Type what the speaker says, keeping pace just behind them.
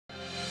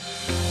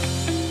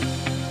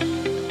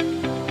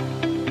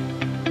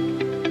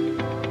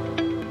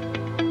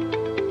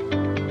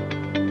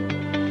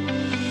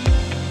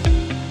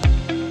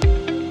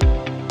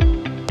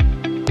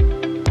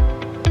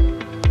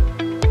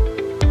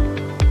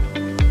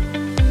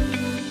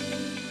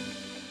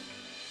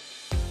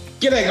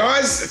G'day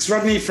guys, it's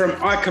Rodney from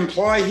I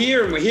Comply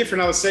here, and we're here for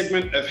another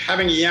segment of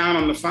Having a Yarn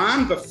on the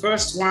Farm, the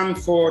first one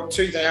for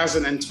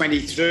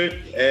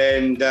 2022.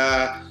 And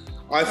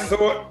I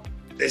thought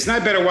there's no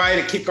better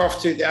way to kick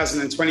off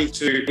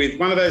 2022 with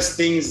one of those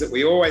things that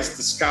we always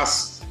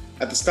discuss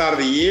at the start of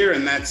the year,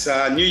 and that's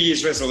New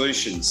Year's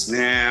resolutions.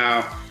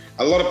 Now,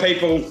 a lot of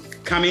people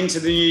come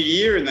into the new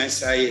year and they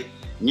say,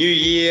 new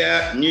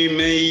year, new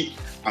me,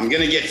 I'm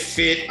going to get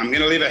fit, I'm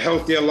going to live a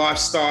healthier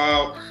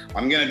lifestyle,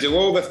 I'm going to do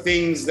all the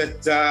things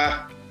that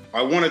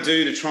I want to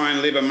do to try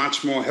and live a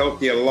much more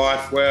healthier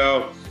life.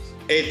 Well,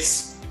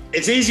 it's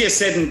easier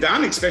said than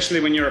done,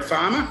 especially when you're a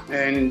farmer.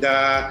 And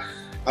a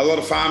lot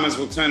of farmers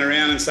will turn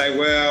around and say,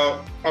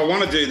 well, I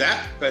want to do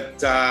that, but,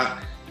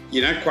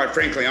 quite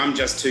frankly, I'm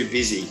just too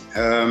busy.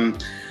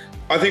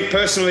 I think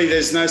personally,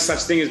 there's no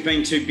such thing as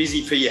being too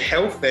busy for your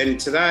health. And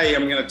today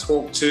I'm going to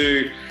talk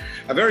to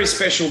a very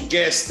special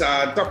guest,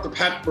 Dr.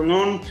 Pat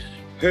Boulonge,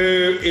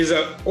 who is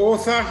an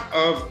author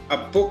of a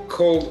book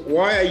called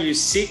Why Are You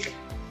Sick,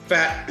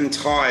 Fat and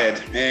Tired?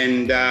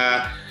 And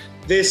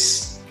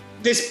this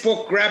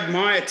book grabbed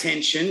my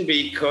attention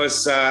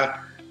because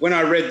when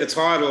I read the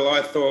title,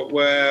 I thought,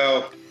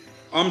 well,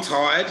 I'm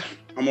tired.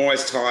 I'm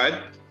always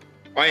tired.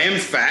 I am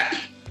fat.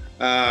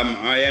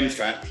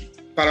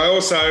 But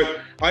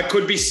I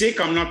could be sick.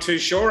 I'm not too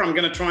sure. I'm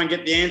going to try and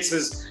get the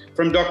answers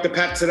from Dr.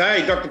 Pat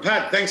today. Dr.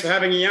 Pat, thanks for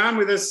having a yarn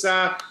with us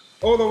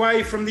all the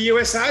way from the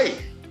USA.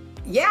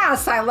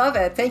 Yes, I love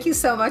it. Thank you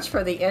so much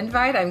for the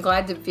invite. I'm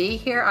glad to be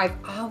here. I've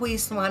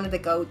always wanted to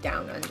go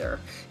down under,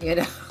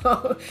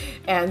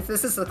 and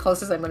this is the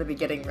closest I'm going to be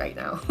getting right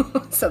now.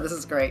 So this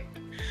is great.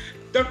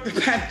 Dr.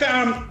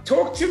 Pat,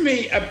 talk to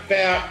me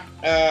about,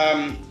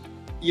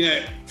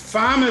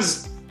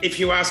 farmers. If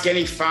you ask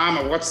any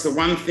farmer, what's the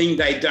one thing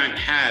they don't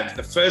have?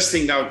 The first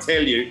thing they'll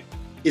tell you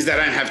is they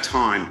don't have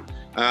time.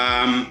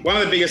 One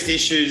of the biggest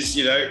issues,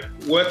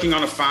 working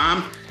on a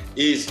farm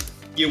is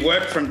you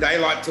work from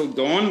daylight till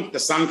dawn. The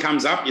sun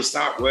comes up, you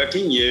start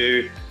working,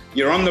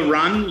 you're on the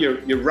run,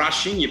 you're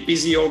rushing, you're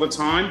busy all the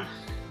time.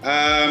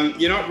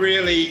 You're not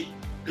really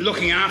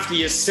looking after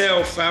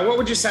yourself. What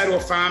would you say to a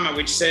farmer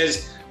which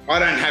says, I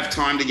don't have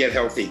time to get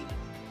healthy?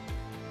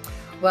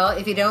 Well,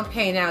 if you don't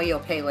pay now, you'll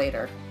pay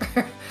later.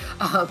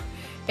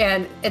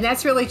 And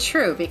that's really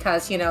true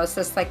because, it's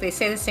just like they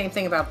say the same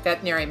thing about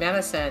veterinary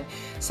medicine.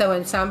 So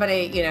when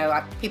somebody,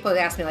 people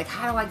ask me like,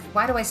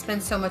 why do I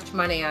spend so much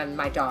money on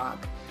my dog?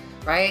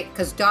 Right?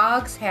 Because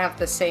dogs have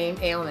the same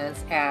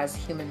ailments as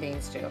human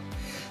beings do.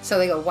 So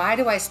they go, why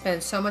do I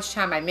spend so much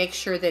time? I make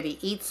sure that he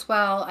eats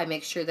well. I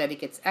make sure that he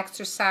gets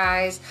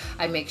exercise.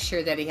 I make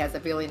sure that he has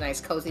a really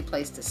nice, cozy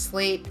place to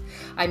sleep.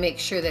 I make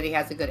sure that he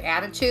has a good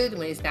attitude. And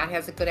when he's not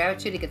has a good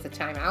attitude, he gets a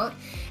time out.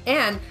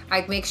 And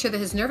I make sure that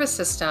his nervous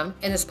system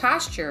and his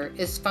posture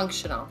is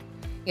functional.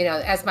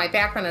 As my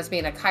background as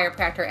being a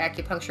chiropractor,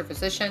 acupuncture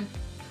physician,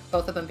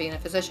 both of them being a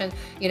physician,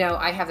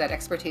 I have that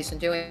expertise in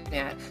doing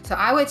that. So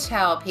I would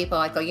tell people,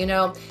 I go,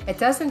 it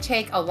doesn't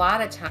take a lot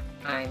of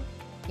time,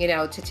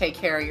 to take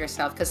care of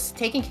yourself, because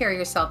taking care of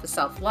yourself is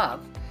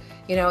self-love,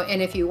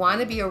 and if you want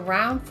to be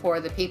around for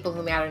the people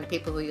who matter and the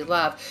people who you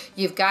love,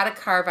 you've got to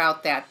carve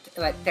out that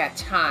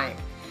time,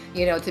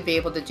 to be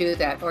able to do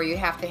that, or you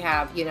have to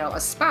have, a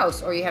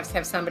spouse, or you have to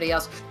have somebody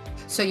else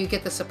so you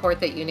get the support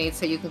that you need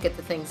so you can get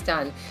the things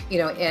done,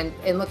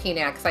 and looking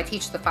at, because I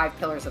teach the 5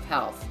 pillars of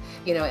health,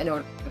 in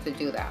order to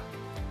do that.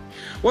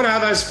 What are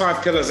those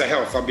 5 pillars of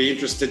health? I'd be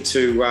interested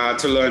to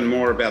learn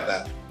more about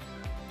that.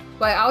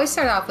 Well, I always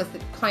start off with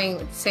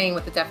saying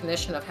what the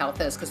definition of health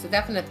is, because the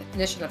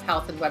definition of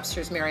health in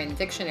Webster's Merriam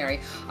Dictionary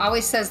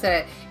always says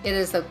that it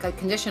is a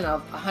condition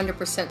of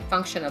 100%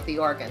 function of the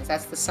organs.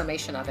 That's the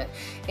summation of it.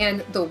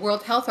 And the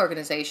World Health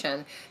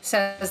Organization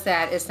says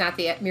that it's not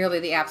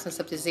merely the absence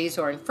of disease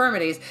or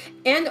infirmities,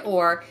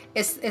 or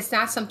it's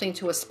not something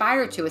to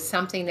aspire to. It's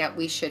something that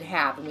we should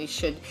have and we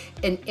should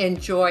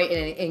enjoy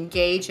and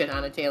engage in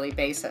on a daily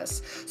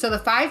basis. So the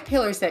 5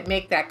 pillars that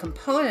make that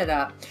component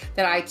up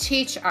that I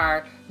teach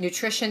are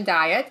nutrition,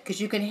 diet,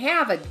 because you can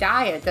have a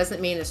diet,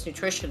 doesn't mean it's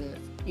nutrition.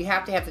 You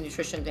have to have the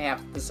nutrition to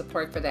have the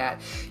support for that.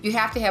 You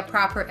have to have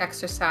proper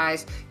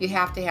exercise. You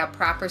have to have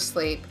proper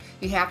sleep.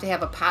 You have to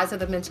have a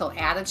positive mental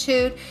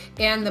attitude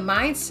and the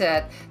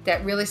mindset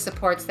that really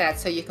supports that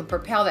so you can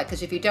propel that.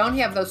 Because if you don't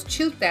have those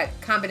that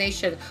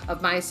combination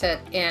of mindset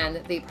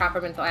and the proper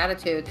mental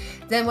attitude,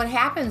 then what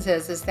happens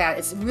is that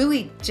it's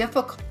really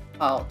difficult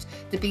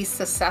to be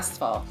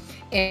successful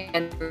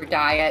in your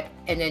diet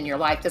and in your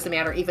life. Doesn't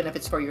matter even if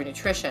it's for your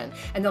nutrition.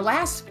 And the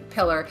last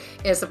pillar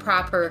is a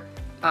proper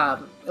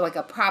like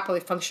a properly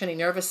functioning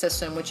nervous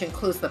system, which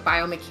includes the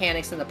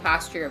biomechanics and the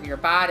posture of your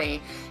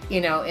body,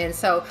 and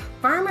so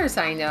farmers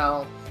I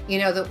know,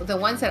 the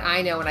ones that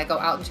I know when I go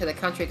out into the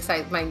country,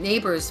 because my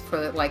neighbors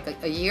for like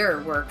a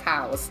year were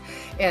cows,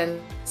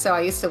 and so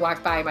I used to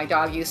walk by, my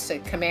dog used to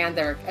command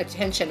their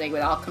attention. They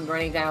would all come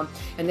running down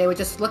and they would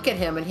just look at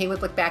him and he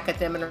would look back at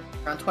them, and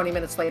around 20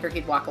 minutes later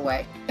he'd walk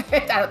away.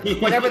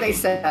 Whatever they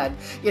said,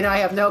 I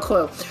have no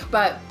clue.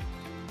 But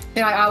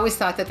I always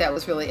thought that that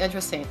was really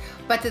interesting.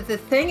 But the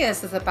thing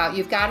is about,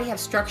 you've got to have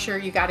structure,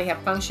 you've got to have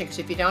function, because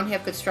if you don't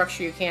have good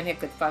structure, you can't have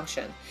good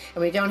function. And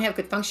when you don't have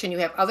good function, you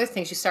have other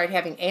things. You start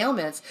having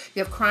ailments,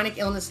 you have chronic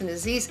illness and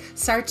disease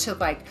start to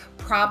like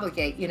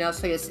propagate, you know,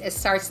 so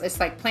it's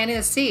like planting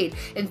a seed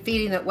and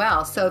feeding it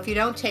well. So if you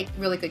don't take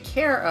really good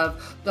care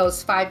of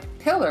those 5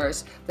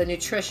 pillars, the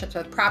nutrition,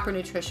 the proper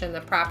nutrition,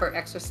 the proper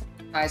exercise,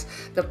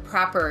 the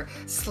proper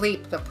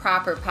sleep, the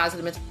proper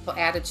positive mental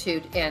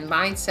attitude and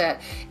mindset,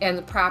 and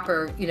the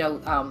proper, you know,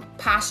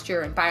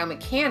 posture and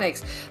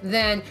biomechanics,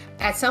 then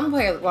at some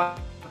point, well,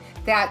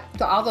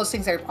 all those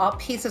things are all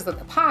pieces of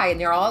the pie, and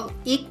they're all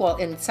equal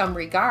in some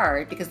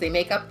regard because they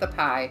make up the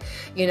pie,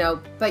 you know,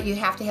 but you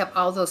have to have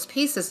all those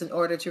pieces in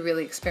order to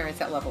really experience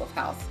that level of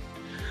health.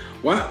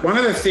 One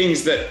of the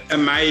things that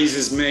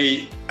amazes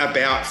me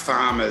about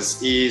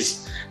farmers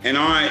is, and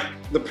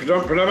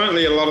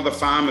predominantly a lot of the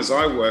farmers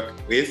I work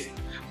with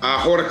are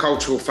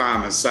horticultural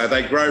farmers, so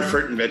they grow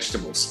fruit and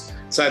vegetables.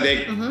 So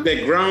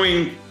they're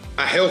growing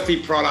a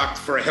healthy product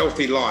for a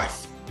healthy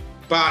life.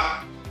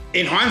 But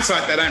in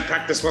hindsight, they don't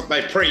practice what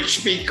they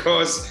preach,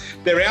 because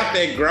they're out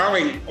there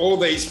growing all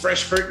these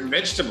fresh fruit and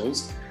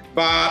vegetables,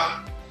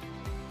 but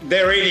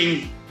they're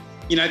eating,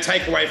 you know,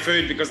 takeaway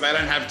food because they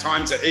don't have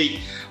time to eat.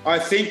 I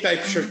think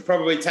they should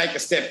probably take a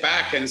step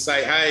back and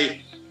say,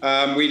 hey,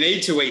 we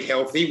need to eat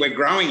healthy. We're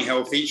growing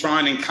healthy. Try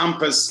and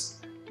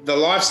encompass the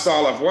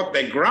lifestyle of what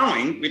they're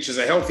growing, which is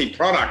a healthy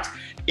product,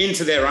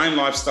 into their own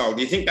lifestyle.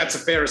 Do you think that's a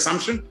fair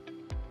assumption?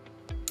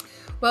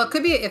 Well, it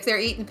could be if they're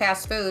eating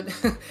fast food,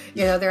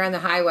 you know, they're on the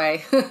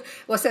highway.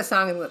 What's that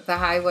song, The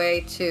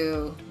Highway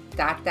to ...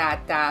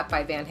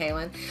 by Van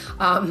Halen?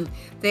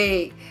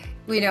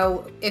 You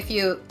know,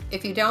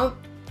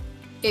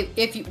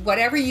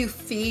 whatever you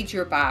feed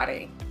your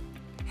body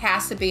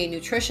has to be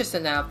nutritious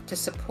enough to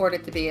support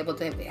it to be able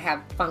to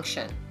have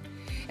function.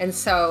 And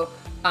so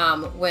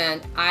when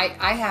I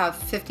have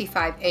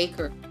 55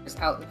 acres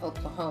out in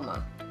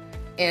Oklahoma,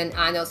 and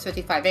on those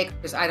 55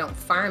 acres, I don't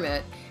farm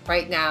it.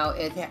 Right now,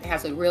 it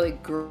has a really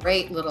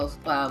great little,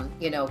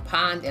 you know,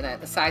 pond in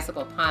it, a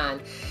sizable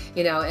pond,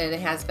 you know, and it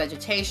has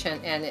vegetation.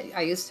 And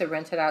I used to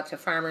rent it out to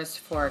farmers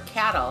for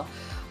cattle,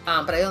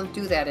 but I don't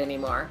do that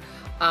anymore.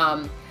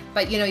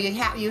 But you know, you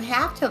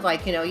have to,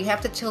 like, you know, you have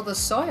to till the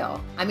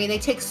soil. I mean, they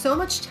take so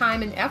much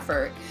time and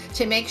effort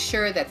to make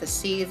sure that the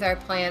seeds are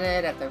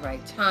planted at the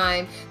right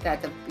time,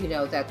 that the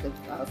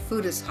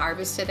food is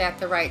harvested at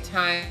the right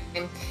time,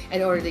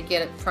 in order to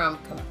get it from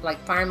like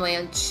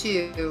farmland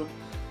to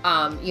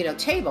you know,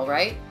 table,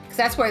 right? Because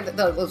that's where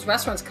those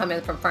restaurants come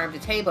in, from farm to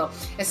table.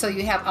 And so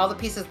you have all the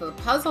pieces of the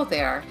puzzle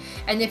there.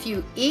 And if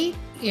you eat,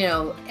 you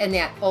know, in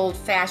that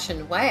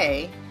old-fashioned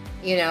way,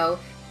 you know,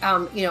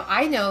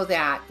 I know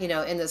that, you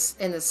know, in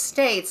the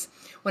States,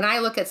 when I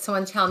look at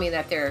someone tell me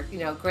that their, you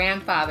know,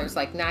 grandfather's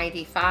like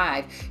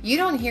 95, you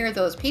don't hear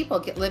those people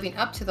living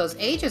up to those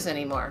ages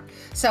anymore.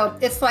 So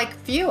it's like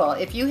fuel.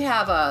 If you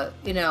have a,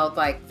 you know,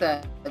 like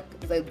the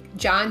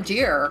John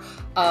Deere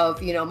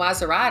of, you know,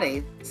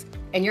 Maseratis,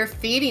 and you're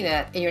feeding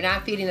it and you're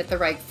not feeding it the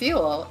right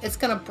fuel, it's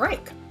going to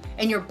break.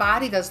 And your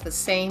body does the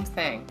same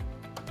thing.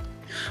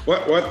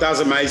 What does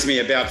amaze me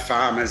about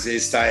farmers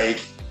is they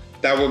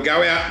will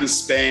go out and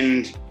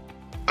spend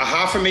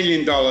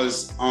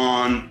 $500,000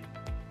 on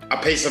a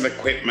piece of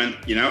equipment,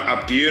 you know,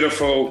 a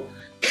beautiful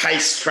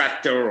Case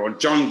tractor or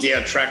John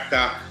Deere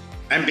tractor.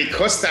 And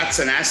because that's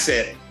an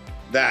asset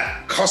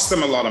that costs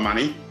them a lot of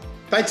money,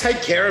 they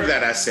take care of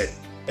that asset.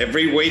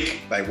 Every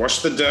week, they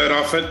wash the dirt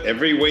off it.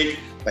 Every week,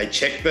 they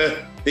check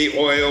the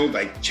oil,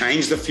 they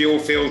change the fuel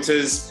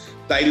filters,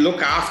 they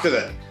look after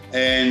it.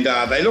 And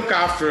they look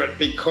after it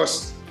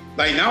because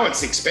they know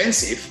it's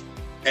expensive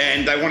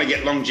and they want to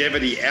get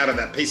longevity out of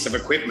that piece of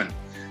equipment.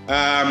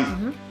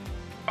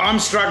 I'm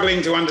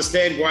struggling to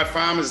understand why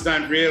farmers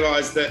don't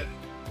realize that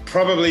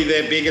probably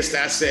their biggest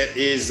asset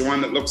is the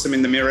one that looks them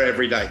in the mirror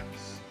every day.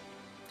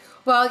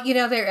 Well, you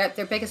know,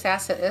 their biggest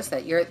asset is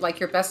that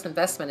your best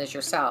investment is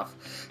yourself.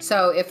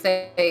 So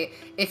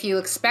if you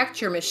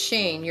expect your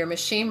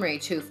machinery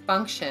to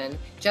function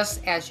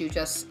just as you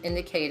just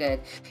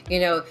indicated,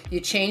 you know, you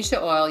change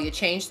the oil, you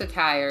change the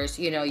tires,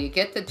 you know, you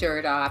get the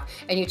dirt off,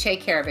 and you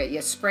take care of it.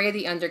 You spray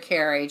the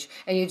undercarriage,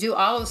 and you do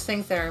all those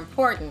things that are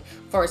important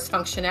for its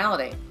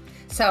functionality.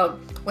 So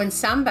when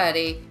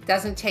somebody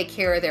doesn't take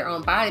care of their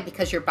own body,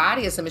 because your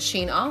body is a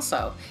machine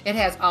also, it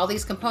has all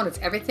these components.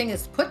 Everything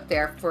is put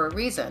there for a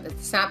reason.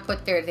 It's not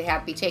put there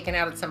to be taken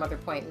out at some other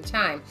point in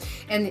time.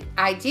 And the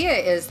idea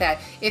is that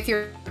if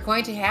you're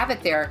going to have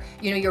it there,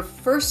 you know, your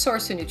first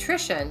source of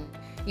nutrition,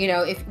 you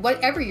know, if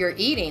whatever you're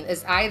eating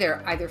is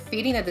either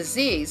feeding a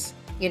disease,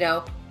 you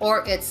know,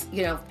 or it's,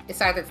 you know, it's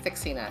either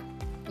fixing it.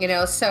 You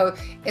know, so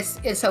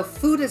so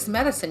food is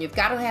medicine. You've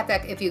got to have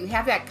that. If you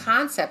have that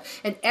concept,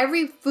 and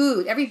every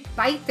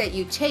bite that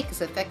you take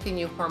is affecting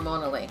you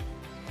hormonally.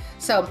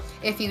 So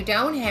if you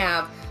don't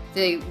have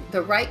the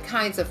right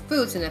kinds of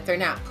foods, and if they're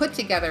not put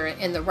together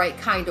in the right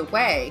kind of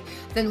way,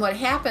 then what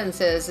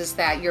happens is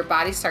that your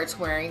body starts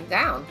wearing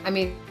down. I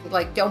mean,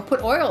 like, don't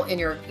put oil in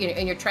your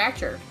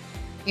tractor,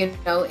 you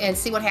know, and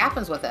see what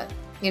happens with it.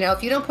 You know,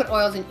 if you don't put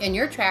oils in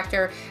your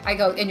tractor, I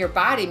go in your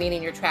body,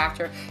 meaning your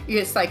tractor, you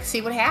just like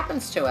see what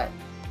happens to it.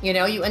 You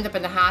know, you end up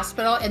in the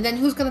hospital, and then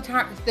who's going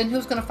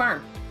to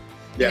farm?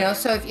 Yeah. You know,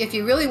 so if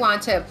you really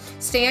want to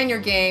stay on your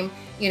game,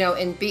 you know,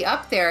 and be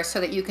up there so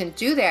that you can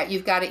do that,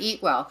 you've got to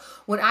eat well.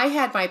 When I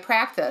had my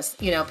practice,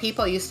 you know,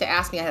 people used to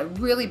ask me, I had a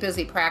really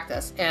busy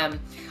practice, and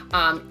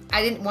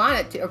I didn't want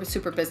it to a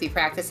super busy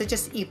practice. It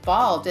just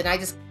evolved, and I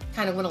just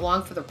kind of went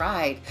along for the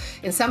ride.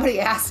 And somebody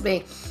asked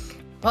me,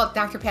 well,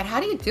 Dr. Pat, how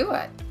do you do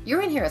it?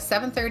 You're in here at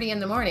 7:30 in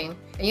the morning,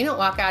 and you don't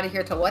walk out of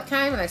here till what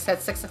time? And I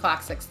said 6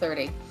 o'clock,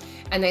 6:30.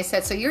 And they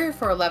said, so you're here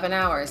for 11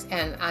 hours.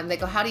 And they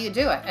go, how do you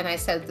do it? And I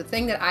said, the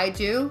thing that I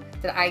do,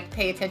 that I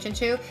pay attention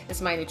to,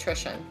 is my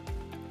nutrition.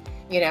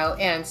 You know,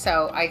 and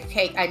so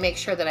I make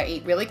sure that I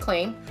eat really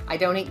clean. I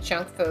don't eat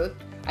junk food.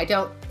 I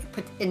don't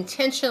put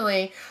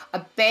intentionally a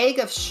bag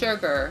of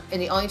sugar,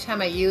 and the only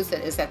time I use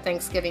it is at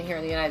Thanksgiving here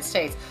in the United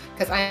States,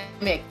 because I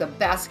make the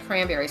best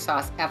cranberry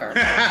sauce ever. You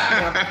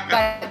know?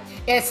 But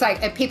it's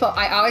like,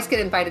 I always get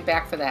invited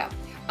back for that.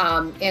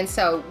 And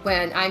so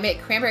when I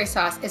make cranberry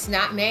sauce, it's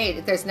not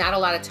made, there's not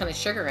a ton of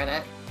sugar in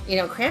it. You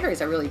know,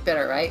 cranberries are really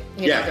bitter, right?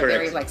 You know, they're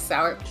very like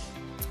sour.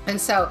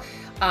 And so,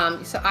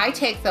 so I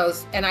take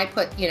those and I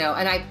put, you know,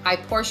 and I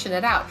portion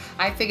it out.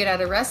 I figured out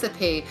a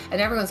recipe,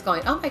 and everyone's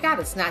going, oh my God,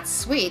 it's not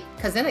sweet,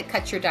 because then it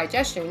cuts your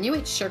digestion. When you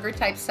eat sugar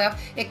type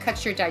stuff, it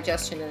cuts your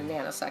digestion in a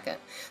nanosecond.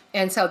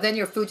 And so then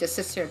your food just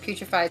sits there and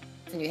putrefies,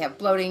 and you have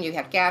bloating, you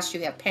have gas,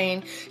 you have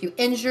pain, you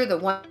injure the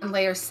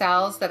one-layer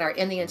cells that are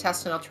in the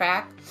intestinal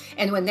tract.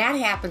 And when that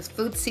happens,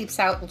 food seeps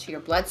out into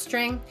your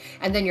bloodstream,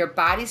 and then your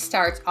body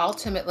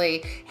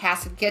ultimately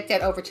has to get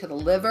that over to the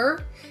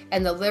liver,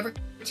 and the liver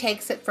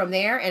takes it from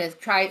there and is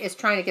trying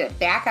to get it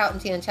back out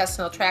into the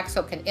intestinal tract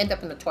so it can end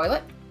up in the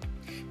toilet,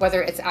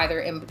 whether it's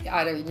either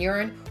in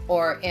urine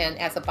or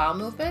as a bowel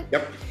movement.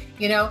 Yep.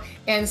 You know,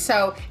 and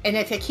so, and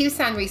if it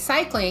keeps on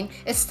recycling,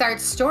 it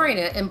starts storing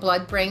it in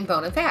blood, brain,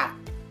 bone, and fat.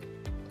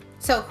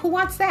 So who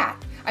wants that?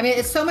 I mean,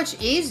 it's so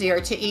much easier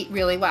to eat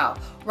really well.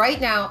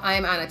 Right now,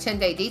 I'm on a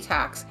 10-day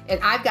detox,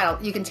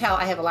 and you can tell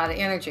I have a lot of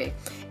energy.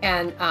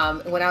 And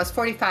when I was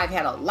 45, I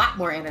had a lot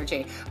more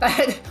energy.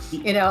 But,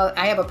 you know,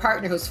 I have a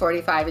partner who's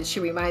 45, and she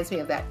reminds me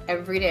of that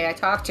every day I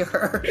talk to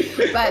her.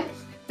 But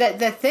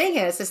the thing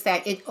is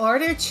that in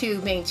order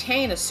to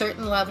maintain a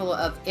certain level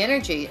of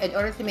energy, in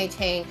order to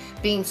maintain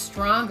being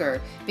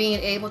stronger, being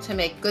able to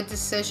make good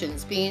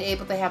decisions, being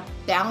able to have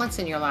balance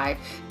in your life,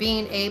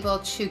 being able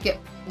to get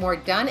more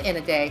done in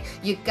a day,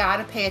 you got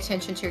to pay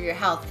attention to your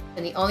health.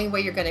 And the only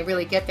way you're going to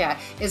really get that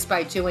is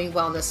by doing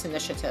wellness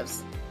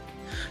initiatives.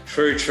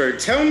 True, true.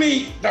 Tell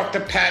me, Dr.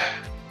 Pat,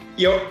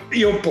 your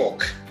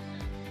book,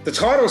 the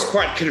title is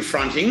quite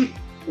confronting.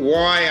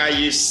 Why are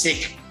you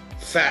sick,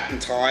 fat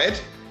and tired?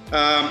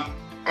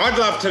 I'd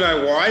love to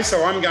know why,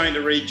 so I'm going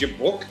to read your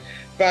book.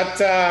 But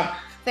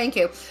thank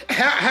you.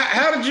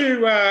 How did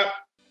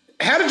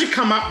you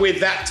come up with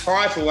that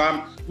title?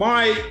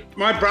 My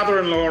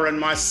brother-in-law and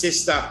my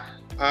sister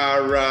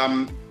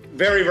are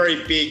very,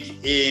 very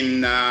big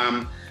in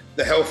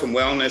the health and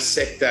wellness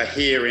sector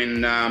here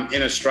in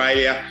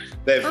Australia.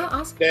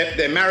 Awesome.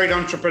 They're married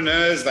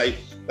entrepreneurs. They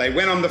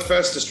went on the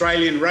first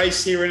Australian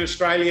race here in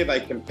Australia. They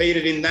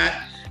competed in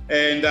that,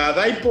 and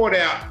they brought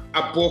out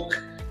a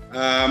book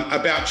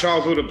about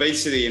childhood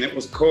obesity, and it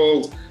was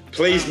called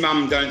Please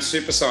Mum Don't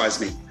Supersize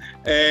Me.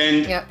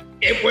 And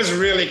It was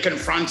really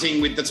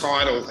confronting with the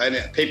title,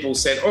 and people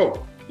said,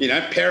 oh, you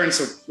know,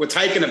 parents were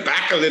taken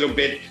aback a little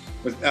bit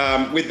with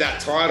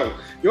that title.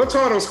 Your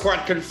title's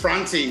quite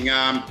confronting.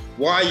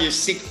 Why are you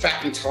sick,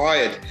 fat and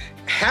tired?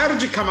 How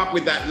did you come up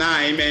with that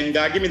name, and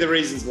give me the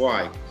reasons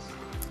why?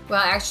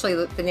 Well,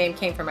 actually, the name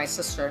came from my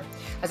sister,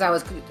 as I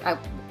was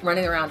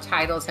running around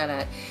titles in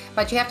it.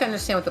 But you have to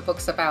understand what the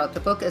book's about. The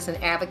book is an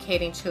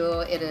advocating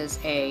tool. It is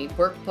a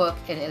workbook,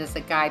 and it is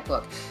a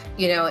guidebook.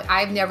 You know,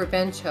 I've never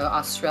been to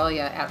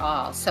Australia at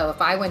all. So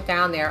if I went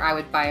down there, I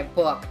would buy a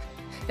book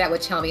that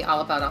would tell me all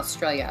about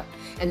Australia.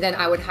 And then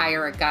I would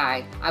hire a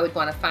guide. I would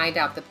want to find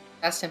out the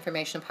best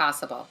information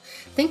possible.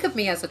 Think of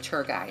me as a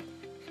tour guide.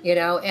 You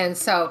know, and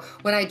so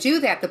when I do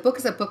that, the book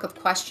is a book of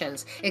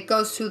questions. It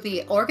goes through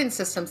the organ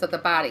systems of the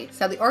body.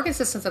 So the organ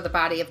systems of the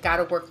body have got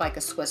to work like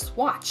a Swiss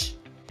watch.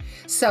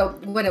 So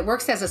when it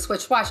works as a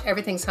Swiss watch,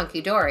 everything's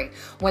hunky-dory.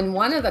 When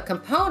one of the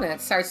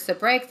components starts to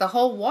break, the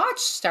whole watch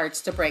starts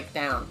to break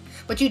down.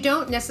 But you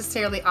don't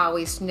necessarily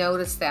always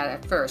notice that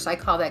at first. I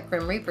call that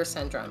Grim Reaper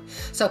syndrome.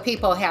 So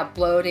people have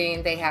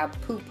bloating, they have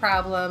poop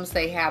problems,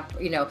 they have,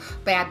 you know,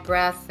 bad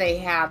breath, they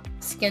have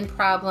skin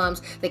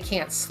problems, they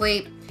can't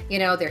sleep. You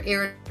know, they're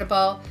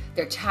irritable,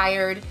 they're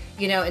tired,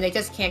 you know, and they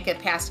just can't get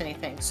past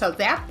anything. So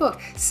that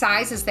book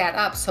sizes that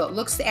up. So it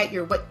looks at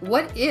your,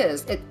 what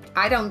is it?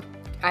 I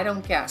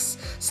don't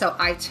guess. So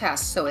I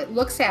test. So it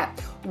looks at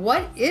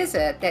what is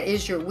it that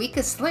is your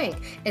weakest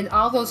link in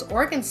all those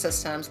organ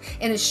systems,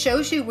 and it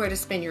shows you where to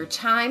spend your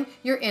time,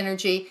 your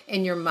energy,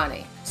 and your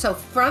money. So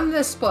from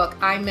this book,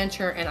 I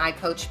mentor and I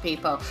coach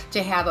people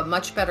to have a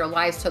much better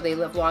life so they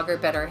live longer,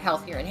 better,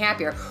 healthier, and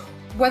happier.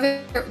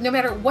 no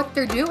matter what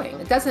they're doing,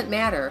 it doesn't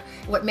matter.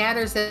 What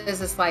matters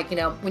is like, you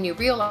know, when you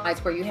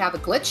realize where you have a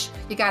glitch,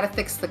 you got to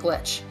fix the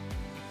glitch.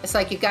 It's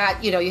like you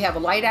have a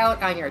light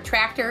out on your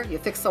tractor, you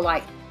fix the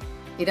light.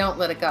 You don't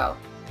let it go.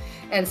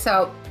 And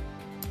so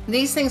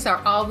these things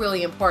are all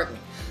really important.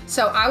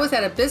 So I was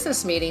at a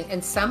business meeting,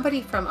 and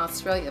somebody from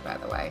Australia, by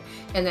the way,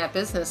 in that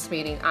business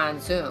meeting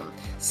on Zoom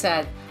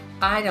said,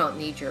 I don't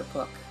need your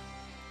book.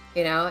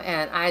 You know,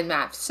 and I'm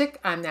not sick,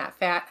 I'm not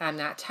fat, I'm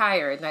not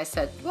tired. And I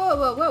said, whoa,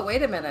 whoa, whoa,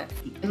 wait a minute.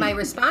 And my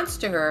response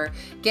to her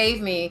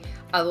gave me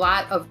a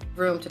lot of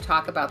room to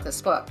talk about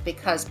this book,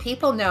 because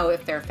people know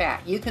if they're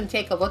fat. You can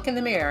take a look in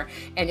the mirror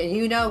and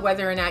you know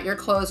whether or not your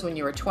clothes when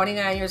you were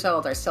 29 years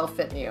old are still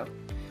fitting you.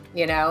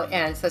 You know,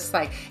 and it's just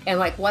like, and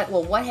like,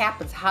 what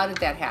happens? How did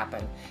that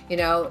happen? You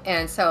know,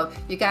 and so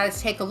you got to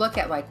take a look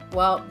at like,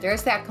 well,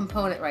 there's that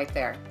component right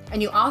there.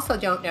 And you also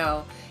don't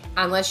know,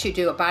 unless you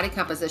do a body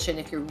composition,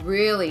 if you're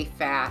really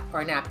fat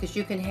or not, because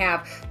you can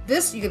have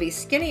this, you could be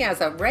skinny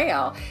as a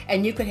rail,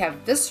 and you could have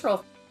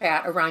visceral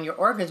fat around your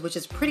organs, which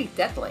is pretty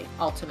deadly,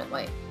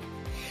 ultimately.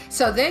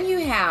 So then you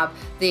have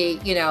the,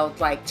 you know,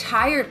 like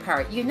tired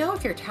part. You know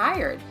if you're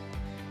tired,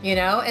 you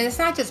know, and it's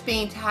not just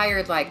being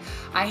tired like,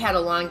 I had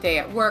a long day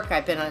at work,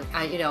 I've been on,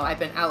 I've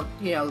been out,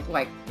 you know,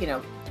 like, you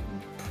know,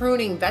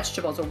 pruning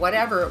vegetables or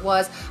whatever it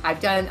was. I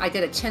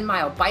did a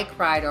 10-mile bike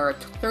ride or a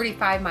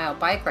 35-mile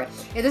bike ride.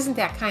 It isn't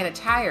that kind of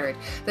tired.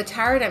 The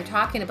tired I'm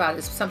talking about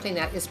is something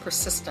that is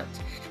persistent,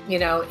 you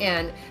know,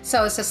 and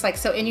so it's just like,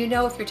 so, and you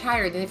know if you're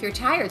tired, and if you're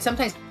tired,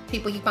 sometimes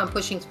people keep on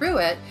pushing through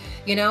it,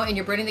 you know, and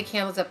you're burning the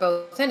candles at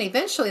both ends.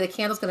 Eventually the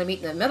candle's going to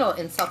meet in the middle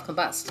and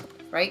self-combust,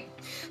 right?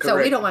 Correct. So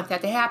we don't want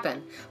that to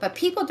happen. But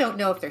people don't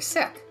know if they're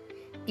sick.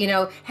 You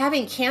know,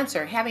 having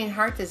cancer, having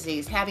heart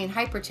disease, having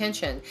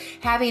hypertension,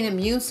 having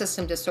immune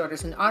system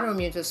disorders and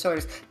autoimmune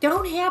disorders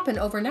don't happen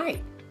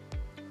overnight.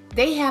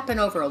 They happen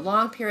over a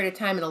long period of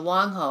time in a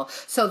long haul.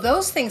 So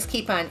those things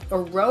keep on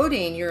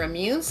eroding your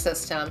immune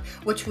system,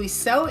 which we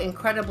so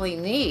incredibly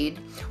need.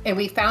 And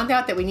we found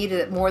out that we needed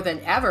it more than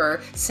ever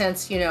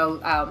since,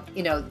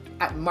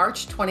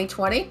 March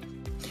 2020.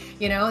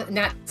 You know,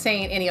 not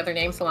saying any other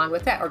names along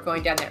with that or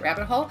going down that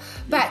rabbit hole,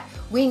 but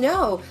we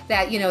know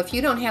that, you know, if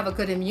you don't have a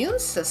good immune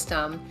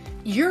system,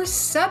 you're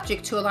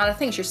subject to a lot of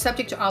things. You're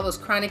subject to all those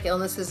chronic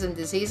illnesses and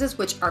diseases,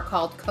 which are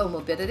called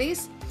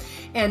comorbidities.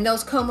 And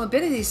those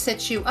comorbidities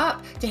set you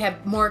up to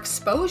have more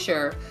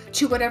exposure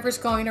to whatever's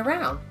going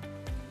around.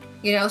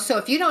 You know, so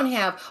if you don't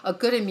have a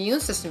good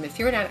immune system, if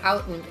you're not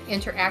out and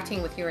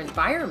interacting with your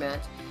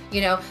environment, you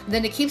know,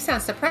 then it keeps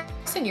on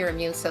suppressing your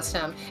immune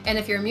system. And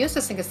if your immune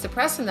system gets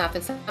suppressed enough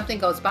and something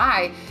goes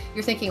by,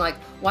 you're thinking like,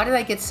 why did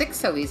I get sick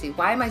so easy?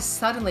 Why am I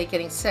suddenly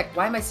getting sick?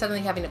 Why am I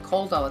suddenly having a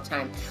cold all the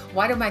time?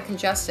 Why am I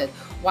congested?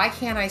 Why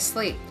can't I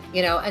sleep?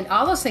 You know, and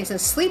all those things.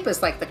 And sleep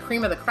is like the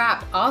cream of the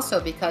crop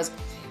also, because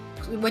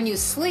when you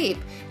sleep,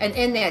 and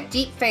in that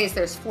deep phase,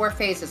 there's 4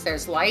 phases.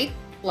 There's light,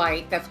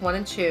 that's 1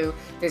 and 2.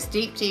 There's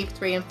deep,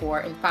 3 and 4,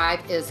 and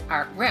 5 is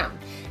our REM.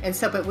 And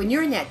so, but when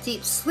you're in that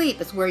deep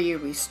sleep, it's where you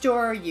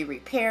restore, you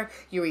repair,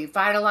 you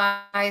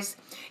revitalize,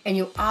 and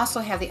you also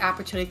have the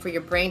opportunity for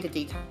your brain to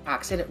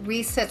detox, and it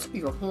resets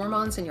your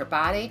hormones in your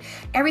body.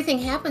 Everything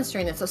happens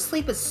during that. So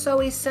sleep is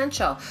so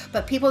essential,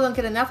 but people don't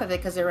get enough of it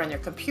because they're on their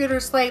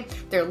computers late,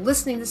 they're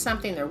listening to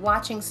something, they're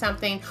watching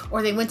something,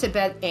 or they went to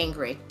bed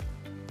angry.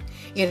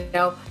 You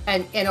know,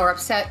 and or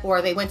upset,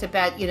 or they went to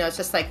bed, you know, it's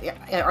just like,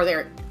 or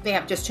they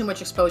have just too much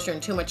exposure and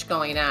too much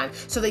going on.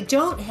 So they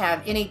don't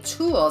have any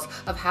tools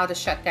of how to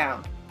shut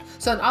down.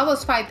 So in all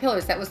those 5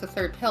 pillars, that was the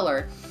 3rd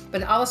pillar,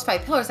 but in all those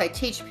 5 pillars, I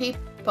teach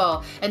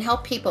people and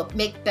help people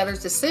make better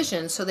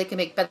decisions so they can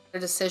make better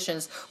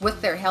decisions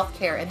with their health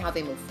care and how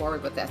they move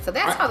forward with that. So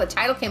that's how the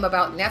title came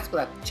about, and that's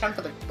what a chunk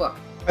of the book.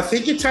 I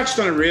think you touched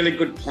on a really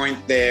good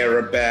point there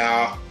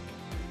about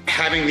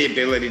having the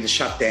ability to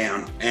shut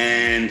down.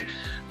 And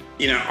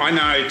you know, I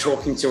know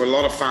talking to a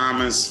lot of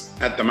farmers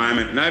at the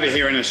moment, and over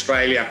here in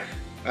Australia,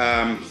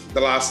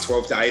 the last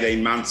 12 to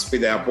 18 months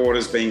with our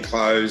borders being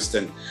closed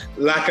and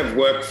lack of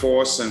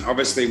workforce, and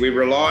obviously we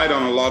relied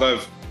on a lot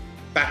of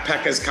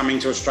backpackers coming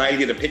to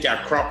Australia to pick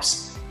our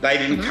crops. They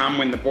didn't come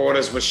when the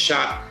borders were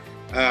shut.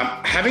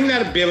 Having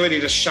that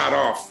ability to shut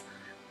off,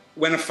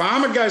 when a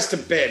farmer goes to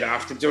bed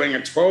after doing a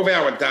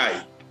 12-hour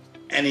day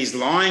and he's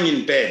lying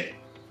in bed,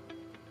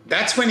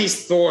 that's when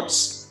his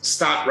thoughts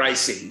start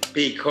racing,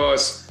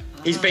 because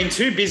he's been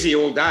too busy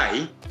all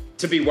day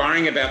to be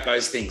worrying about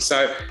those things.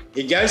 So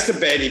he goes to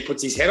bed, he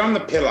puts his head on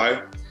the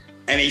pillow,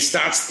 and he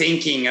starts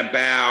thinking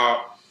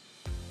about,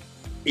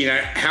 you know,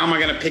 how am I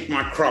going to pick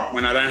my crop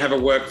when I don't have a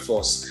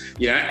workforce?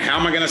 You know, how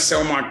am I going to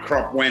sell my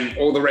crop when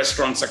all the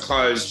restaurants are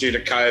closed due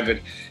to COVID?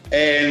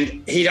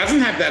 And he doesn't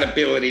have that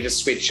ability to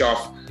switch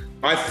off.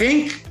 I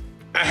think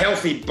a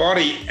healthy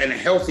body and a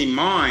healthy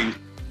mind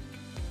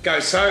go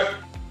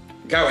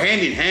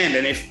hand in hand.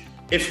 And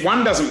if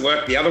one doesn't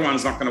work, the other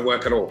one's not going to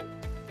work at all.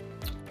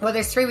 Well,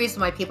 there's 3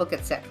 reasons why people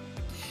get sick.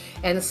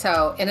 And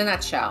so, in a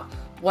nutshell,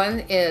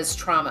 one is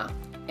trauma.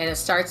 and it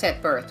starts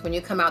at birth. When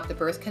you come out the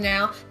birth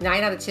canal,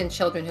 9 out of 10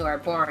 children who are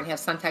born have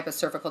some type of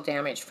cervical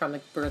damage from the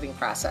birthing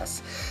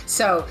process.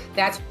 So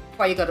that's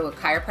why you go to a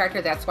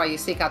chiropractor, that's why you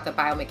seek out the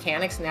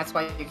biomechanics, and that's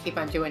why you keep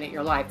on doing it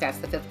your life. That's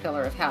the 5th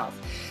pillar of health.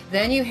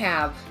 Then you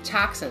have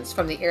toxins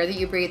from the air that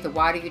you breathe, the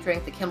water you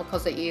drink, the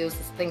chemicals that you use,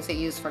 the things that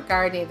you use for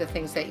gardening, the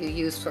things that you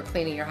use for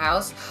cleaning your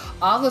house.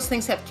 All those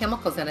things have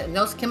chemicals in it, and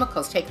those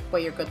chemicals take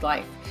away your good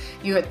life.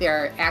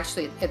 They're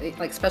actually,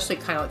 like, especially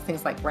kind of like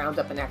things like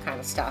Roundup and that kind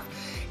of stuff.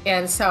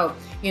 And so,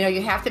 you know,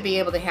 you have to be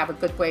able to have a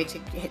good way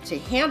to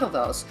handle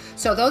those.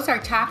 So those are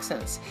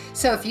toxins.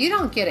 So if you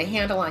don't get a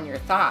handle on your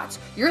thoughts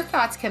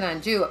can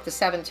undo up to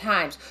 7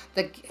 times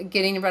the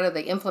getting rid of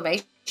the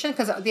inflammation,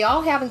 because they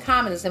all have in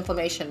common is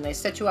inflammation. They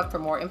set you up for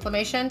more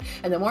inflammation,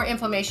 and the more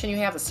inflammation you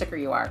have, the sicker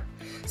you are.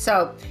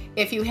 So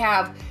if you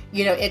have,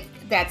 you know,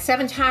 that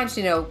 7 times,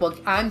 you know, will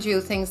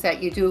undo things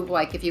that you do,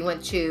 like if you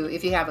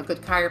have a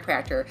good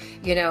chiropractor,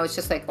 you know, it's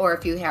just like, or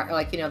if you have,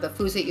 like, you know, the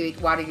foods that you eat,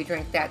 water you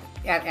drink, that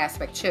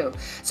aspect too.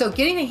 So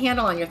getting a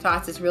handle on your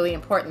thoughts is really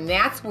important.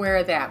 That's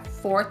where that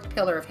 4th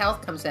pillar of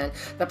health comes in,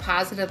 the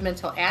positive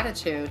mental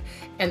attitude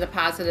and the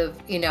positive,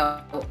 you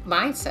know,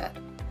 mindset.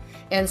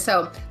 And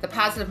so the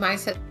positive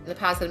mindset and the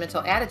positive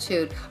mental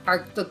attitude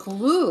are the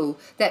glue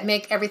that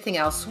make everything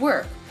else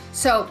work.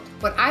 So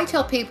what I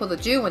tell people to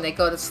do when they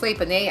go to sleep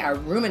and they are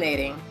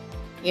ruminating,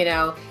 you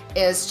know,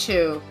 is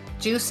to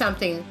do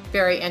something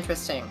very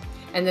interesting.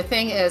 And the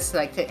thing is,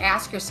 like, to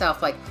ask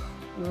yourself, like,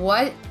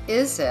 what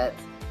is it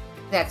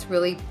that's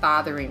really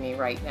bothering me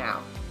right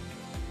now?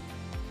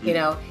 You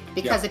know,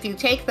 because if you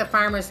take the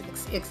farmer's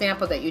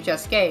example that you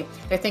just gave,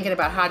 they're thinking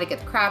about how to get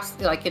the crops,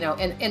 like, you know,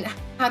 and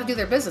how to do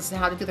their business and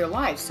how to do their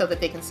lives so that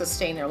they can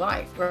sustain their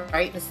life,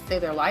 right? And sustain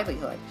their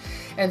livelihood.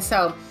 And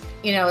so,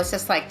 you know, it's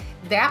just like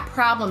that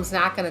problem's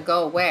not going to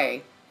go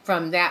away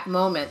from that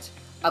moment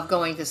of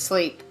going to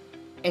sleep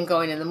and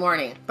going in the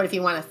morning. But if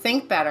you want to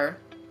think better,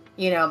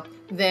 you know,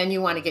 then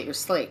you want to get your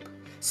sleep.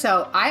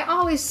 So I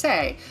always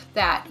say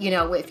that, you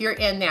know, if you're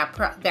in that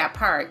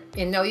part,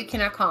 and no, you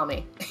cannot call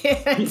me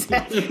at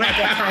that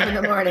time in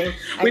the morning.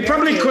 We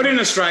probably could in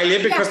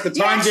Australia because the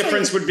time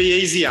difference would be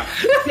easier.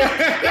 Yeah,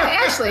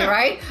 actually,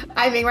 right?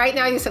 I mean, right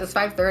now you said it's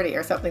 5:30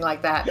 or something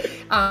like that.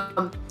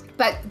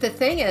 But the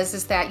thing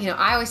is that, you know,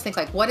 I always think,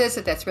 like, what is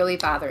it that's really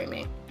bothering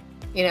me?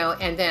 You know,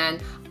 and then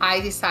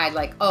I decide,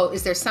 like, oh,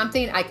 is there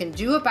something I can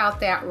do about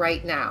that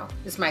right now,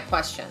 is my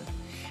question.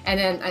 And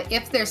then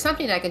if there's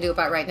something I can do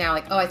about right now,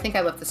 like, oh, I think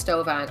I left the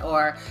stove on,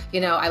 or, you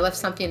know, I left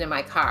something in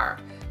my car,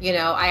 you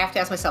know, I have to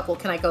ask myself, well,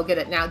 can I go get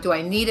it now? Do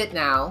I need it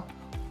now?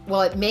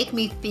 Will it make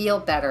me feel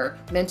better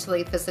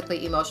mentally,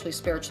 physically, emotionally,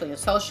 spiritually, and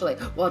socially?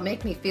 Will it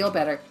make me feel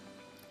better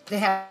to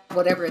have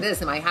whatever it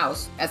is in my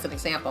house, as an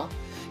example,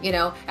 you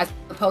know, as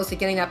opposed to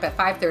getting up at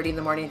 5:30 in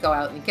the morning and go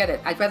out and get it?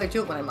 I'd rather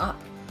do it when I'm up.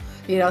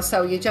 You know,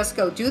 so you just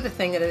go do the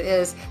thing that it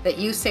is that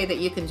you say that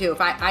you can do.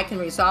 If I can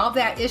resolve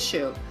that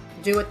issue,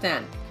 do it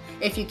then.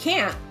 If you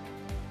can't,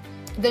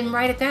 then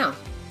write it down,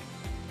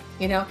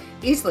 you know,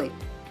 easily.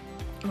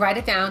 Write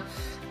it down,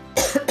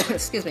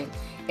 excuse me,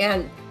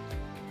 and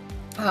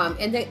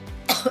then,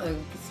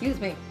 excuse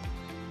me,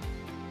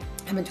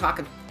 I've been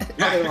talking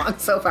all day long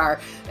so far,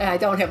 and I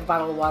don't have a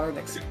bottle of water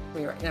next to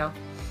me right now.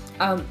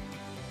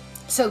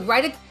 So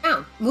write it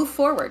down, move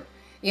forward,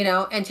 you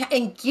know,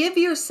 and give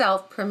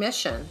yourself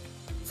permission.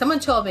 Someone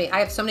told me, I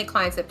have so many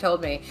clients that have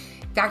told me,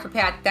 Dr.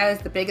 Pat, that is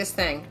the biggest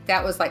thing.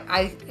 That was like,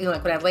 you know,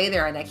 like when I lay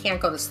there and I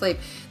can't go to sleep,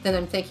 then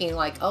I'm thinking,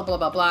 like, oh, blah,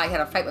 blah, blah, I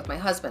had a fight with my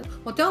husband.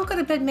 Well, don't go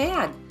to bed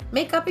mad.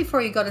 Make up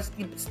before you go to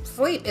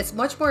sleep. It's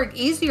much more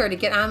easier to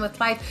get on with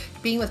life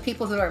being with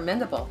people who are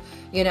amendable,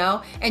 you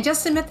know, and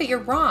just admit that you're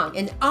wrong,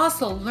 and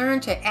also learn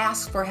to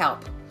ask for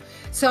help.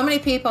 So many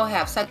people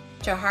have such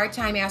a hard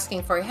time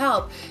asking for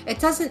help. It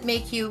doesn't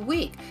make you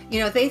weak.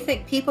 You know,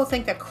 people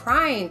think that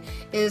crying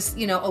is,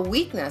 you know, a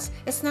weakness.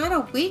 It's not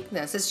a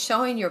weakness. It's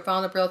showing your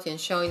vulnerability and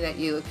showing that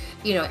you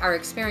know, are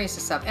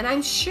experiencing stuff. And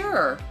I'm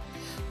sure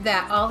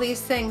that all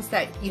these things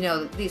that, you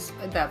know,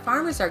 that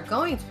farmers are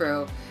going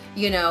through,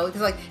 you know, it's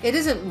like, it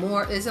isn't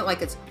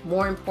like it's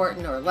more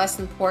important or less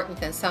important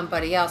than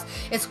somebody else.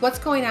 It's what's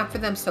going on for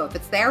them. So if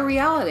it's their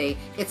reality,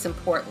 it's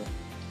important.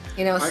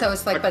 You know, so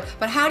it's like,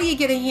 but how do you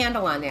get a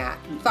handle on that?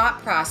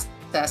 Thought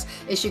process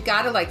is you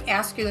got to, like,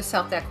 ask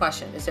yourself that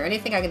question. Is there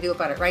anything I can do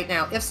about it right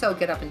now? If so,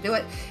 get up and do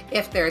it.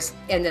 If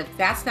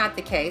that's not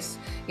the case,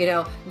 you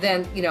know,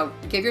 then, you know,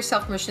 give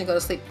yourself permission to go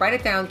to sleep. Write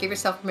it down. Give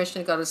yourself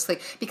permission to go to sleep,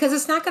 because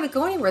it's not going to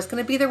go anywhere. It's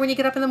going to be there when you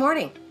get up in the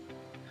morning.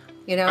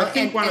 You know, I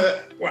think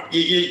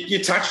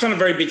you touched on a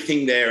very big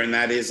thing there, and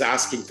that is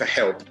asking for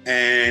help.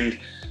 And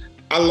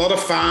a lot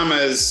of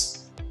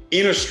farmers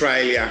in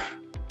Australia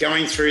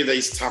going through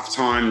these tough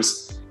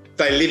times,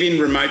 they live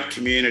in remote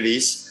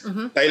communities.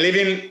 Mm-hmm. They live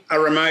in a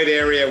remote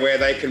area where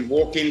they can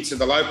walk into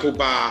the local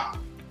bar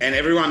and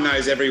everyone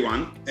knows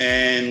everyone.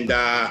 And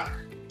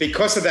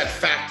because of that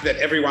fact that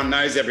everyone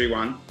knows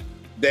everyone,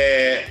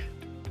 they're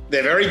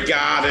very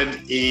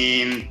guarded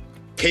in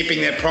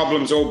keeping their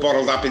problems all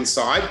bottled up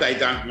inside. They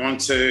don't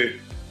want to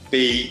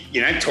be,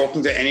 you know,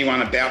 talking to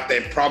anyone about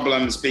their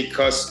problems,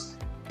 because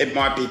it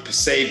might be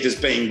perceived as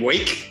being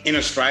weak. In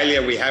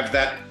Australia, we have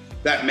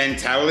that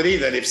mentality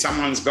that if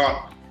someone's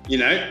got, you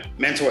know,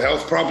 mental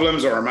health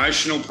problems or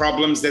emotional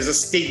problems, there's a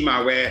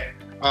stigma where,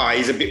 oh,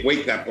 he's a bit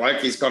weak, that bloke,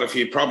 he's got a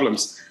few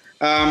problems.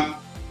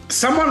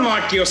 Someone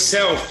like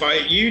yourself,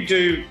 you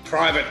do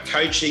private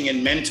coaching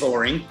and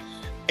mentoring.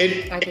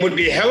 It would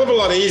be a hell of a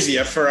lot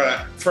easier for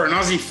an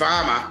Aussie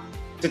farmer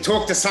to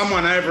talk to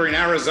someone over in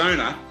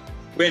Arizona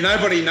where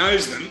nobody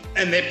knows them,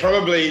 and they're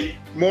probably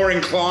more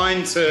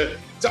inclined to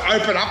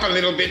open up a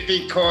little bit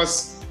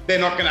because they're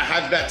not going to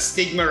have that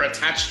stigma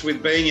attached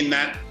with being in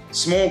that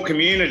small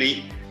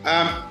community.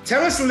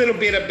 Tell us a little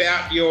bit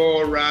about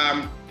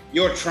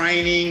your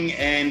training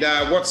and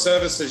what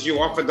services you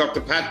offer,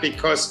 Dr. Pat,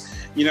 because,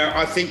 you know,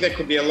 I think there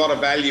could be a lot of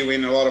value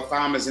in a lot of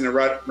farmers in a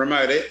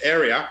remote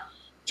area,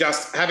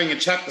 just having a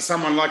chat to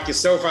someone like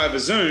yourself over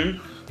Zoom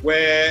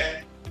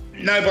where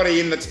nobody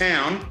in the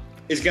town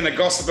is going to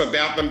gossip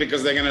about them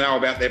because they're going to know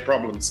about their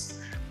problems.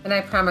 And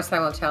I promise I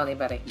won't tell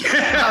anybody.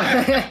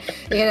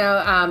 You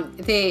know,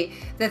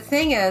 the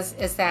thing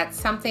is that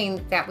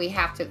something that we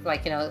have to,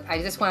 like, you know,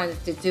 I just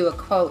wanted to do a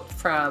quote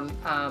from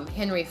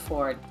Henry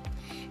Ford.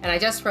 And I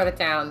just wrote it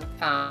down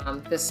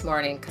this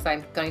morning because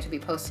I'm going to be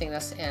posting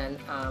this in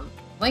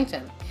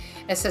LinkedIn.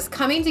 It says,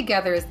 coming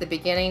together is the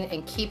beginning,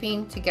 and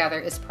keeping together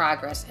is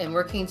progress, and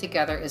working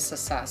together is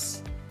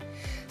success.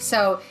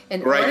 So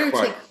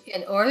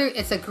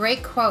it's a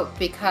great quote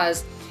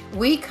because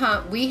we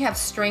have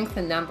strength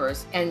in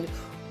numbers, and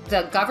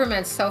the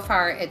government so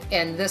far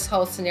in this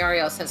whole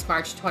scenario since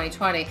March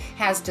 2020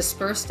 has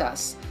dispersed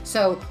us.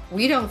 So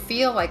we don't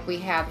feel like we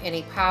have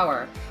any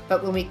power,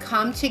 but when we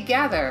come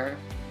together,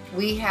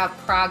 we have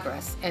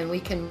progress, and we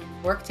can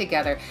work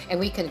together, and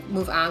we can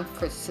move on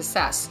for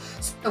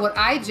success. So what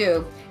I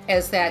do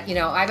is that, you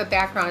know, I have a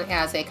background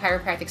as a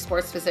chiropractic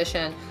sports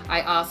physician.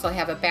 I also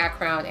have a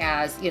background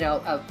as, you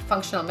know, a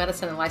functional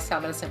medicine and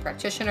lifestyle medicine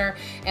practitioner,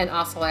 and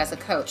also as a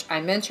coach. I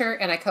mentor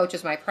and I coach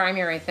is my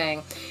primary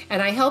thing, and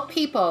I help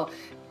people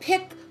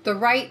pick the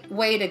right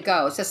way to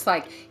go. It's just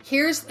like,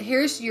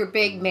 here's your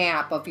big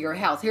map of your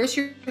health. Here's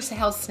your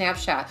health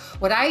snapshot.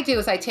 What I do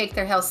is I take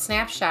their health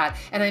snapshot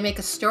and I make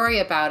a story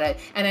about it,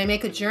 and I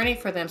make a journey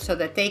for them so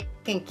that they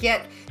can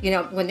get, you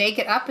know, when they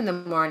get up in the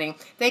morning,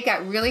 they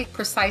got really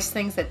precise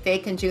things that they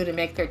can do to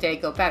make their day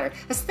go better.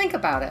 Let's think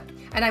about it.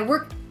 And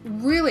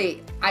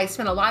I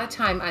spend a lot of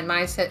time on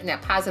mindset and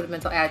that positive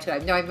mental attitude. I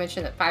know I've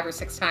mentioned it 5 or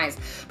 6 times.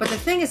 But the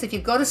thing is, if you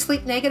go to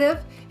sleep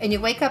negative and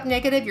you wake up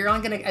negative, you're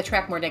only going to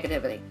attract more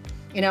negativity.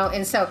 You know,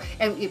 and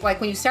like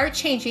when you start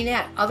changing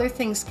that, other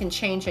things can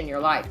change in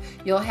your life.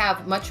 You'll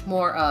have much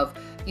more of,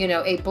 you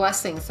know, a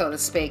blessing, so to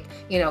speak,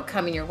 you know,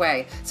 coming your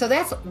way. So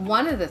that's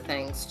one of the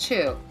things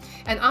too.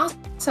 And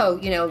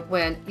also, you know,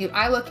 when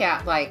I look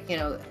at, like, you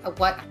know,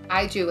 what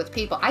I do with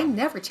people, I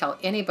never tell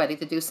anybody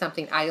to do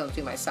something I don't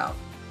do myself.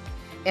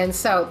 And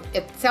so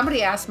if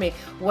somebody asks me,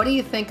 what do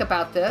you think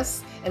about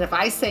this? And if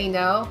I say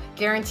no,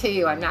 guarantee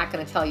you I'm not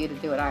going to tell you to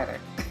do it either.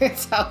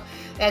 So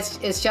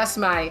it's just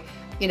my,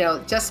 you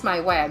know, just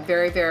my way. I'm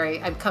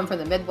I come from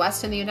the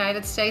Midwest in the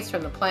United States,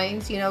 from the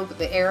plains, you know,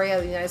 the area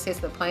of the United States,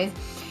 the plains.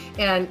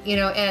 And, you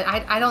know,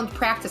 and I don't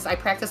practice, I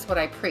practice what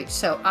I preach.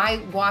 So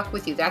I walk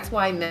with you. That's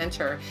why I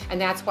mentor,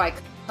 and that's why I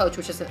coach,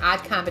 which is an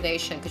odd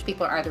combination because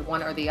people are either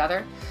one or the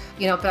other,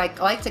 you know, but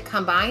I like to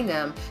combine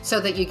them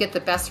so that you get the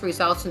best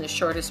results in the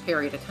shortest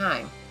period of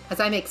time. Because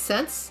I make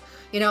sense,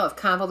 you know, of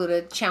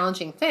convoluted,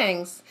 challenging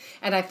things,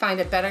 and I find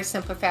a better,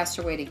 simpler,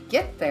 faster way to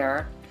get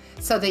there,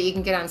 so that you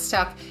can get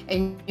unstuck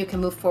and you can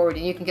move forward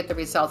and you can get the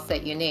results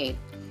that you need.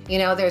 You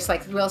know, there's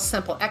like real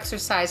simple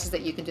exercises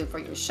that you can do for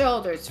your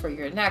shoulders, for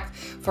your neck,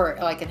 for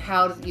like, and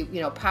how you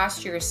know,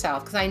 posture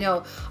yourself. Because I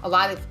know a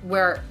lot of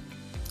where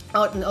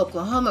out in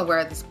Oklahoma,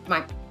 where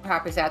my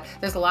property's at,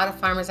 there's a lot of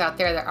farmers out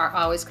there that are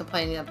always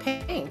complaining of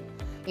pain.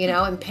 You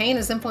know, and pain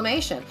is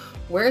inflammation.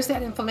 Where's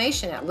that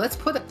inflammation at? Let's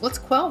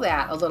quell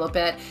that a little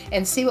bit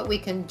and see what we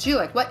can do.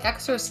 Like, what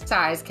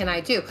exercise can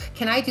I do?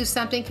 Can I do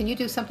something? Can you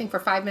do something for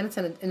 5 minutes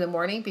in the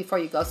morning before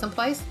you go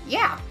someplace?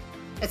 Yeah,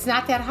 it's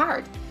not that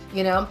hard.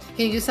 You know,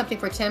 can you do something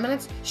for 10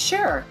 minutes?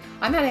 Sure.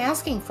 I'm not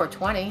asking for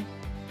 20.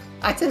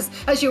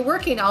 As you're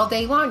working all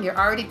day long, you're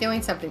already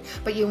doing something.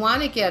 But you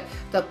want to get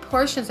the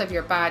portions of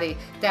your body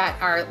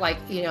that are, like,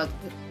 you know,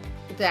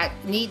 that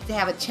need to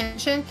have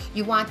attention.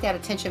 You want that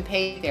attention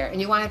paid there, and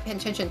you want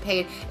attention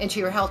paid into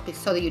your health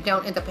so that you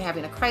don't end up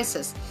having a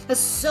crisis. Because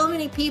so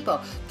many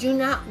people do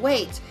not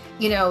wait,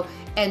 you know,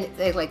 and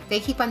they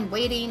keep on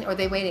waiting, or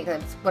waiting.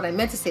 That's what I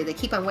meant to say. They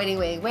keep on waiting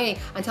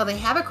until they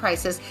have a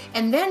crisis,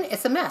 and then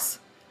it's a mess.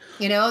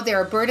 You know,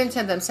 they're a burden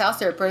to themselves,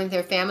 they're a burden to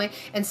their family,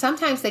 and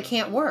sometimes they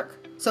can't work.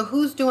 So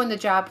who's doing the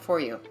job for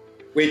you?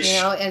 Which, you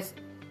know,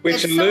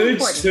 which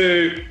alludes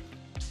to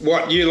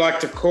what you like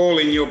to call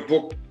in your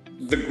book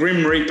the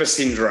Grim Reaper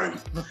syndrome.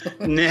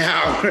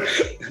 Now,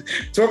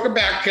 talk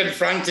about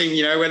confronting,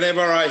 you know,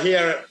 whenever I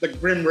hear the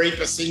Grim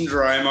Reaper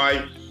syndrome,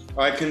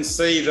 I can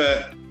see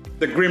the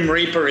Grim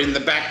Reaper in the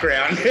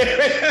background.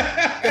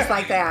 Just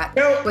like that.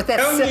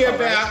 Tell me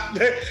about,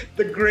 right?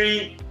 the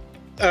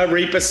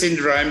Reaper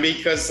syndrome,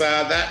 because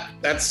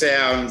that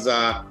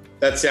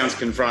sounds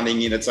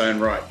confronting in its own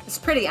right. It's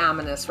pretty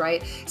ominous,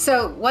 right?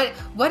 So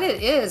what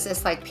it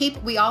is like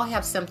we all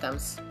have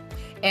symptoms,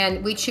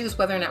 and we choose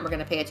whether or not we're going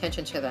to pay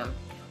attention to them.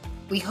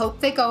 We hope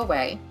they go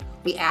away.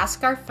 We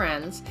ask our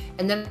friends,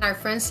 and then our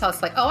friends tell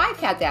us like, oh, I've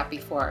had that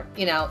before.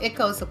 You know, it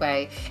goes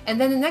away. And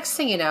then the next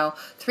thing you know,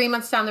 3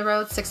 months down the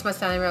road, 6 months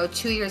down the road,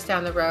 2 years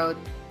down the road,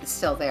 it's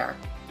still there.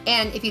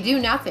 And if you do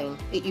nothing,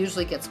 it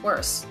usually gets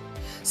worse.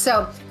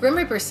 So Grim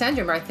Reaper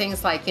syndrome are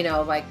things like, you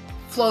know, like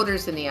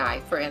floaters in the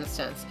eye, for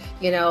instance.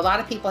 You know, a lot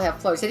of people have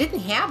floaters. They didn't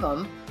have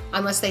them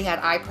unless they had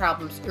eye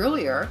problems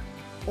earlier,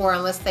 or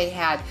unless they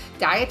had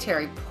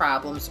dietary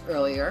problems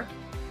earlier.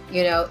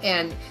 You know,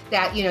 and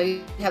that, you know,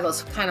 you have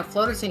those kind of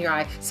floaters in your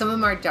eye. Some of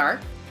them are dark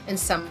and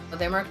some of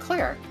them are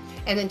clear.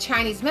 And in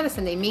Chinese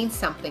medicine, they mean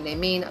something. They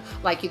mean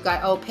like you've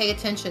got, oh, pay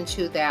attention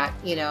to that,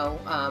 you know,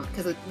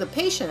 because the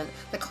patient,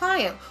 the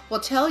client will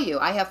tell you,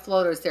 I have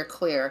floaters, they're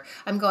clear.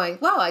 I'm going,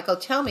 well, I go,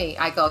 tell me.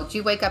 I go, do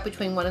you wake up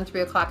between 1 and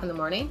 3 o'clock in the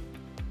morning?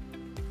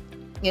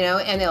 You know,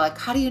 and they're like,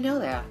 how do you know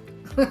that?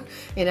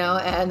 You know,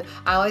 and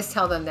I always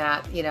tell them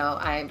that, you know,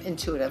 I'm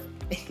intuitive.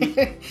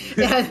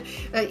 And,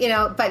 you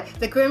know, but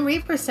the Grim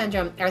Reaper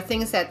syndrome are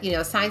things that, you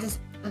know, signs and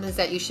symptoms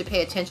that you should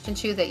pay attention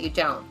to that you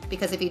don't,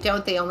 because if you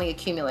don't, they only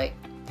accumulate.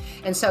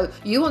 And so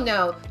you will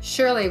know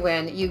surely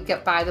when you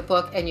get by the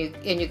book and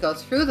you go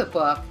through the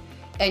book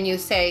and you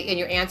say, and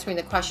you're answering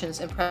the questions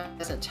in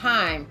present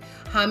time,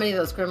 how many of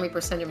those Grim Reaper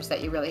syndromes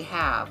that you really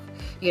have,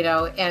 you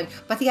know. And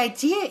but the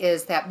idea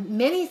is that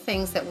many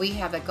things that we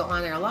have that go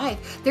on in our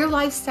life, they're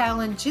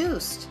lifestyle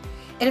induced.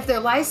 And if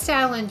they're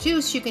lifestyle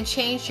induced, you can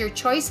change your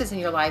choices in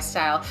your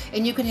lifestyle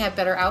and you can have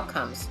better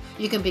outcomes.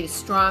 You can be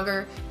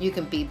stronger, you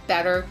can be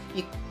better,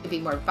 you can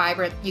be more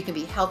vibrant, you can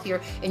be healthier,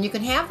 and you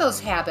can have those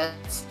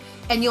habits.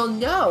 And you'll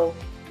know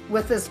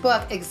with this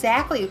book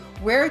exactly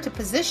where to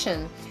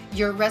position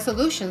your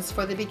resolutions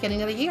for the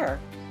beginning of the year.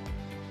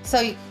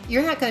 So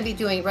you're not going to be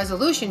doing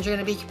resolutions, you're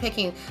going to be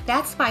picking,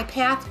 that's my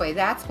pathway,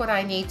 that's what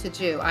I need to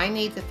do. I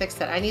need to fix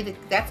that.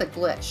 That's a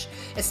glitch.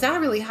 It's not a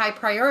really high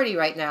priority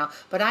right now,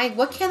 but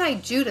what can I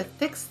do to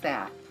fix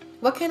that?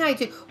 What can I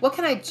do? What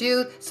can I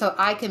do so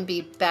I can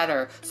be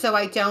better, so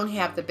I don't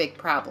have the big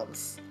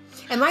problems?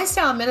 And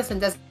lifestyle medicine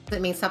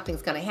doesn't mean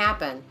something's going to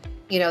happen,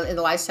 you know, in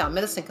the lifestyle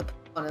medicine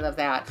component of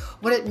that.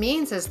 What it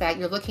means is that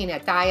you're looking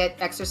at diet,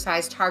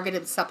 exercise,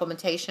 targeted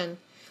supplementation.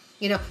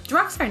 You know,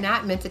 drugs are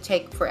not meant to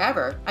take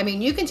forever. I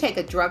mean, you can take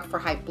a drug for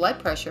high blood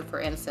pressure, for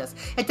instance.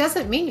 It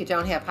doesn't mean you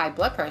don't have high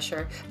blood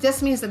pressure. It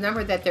just means the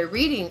number that they're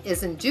reading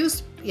is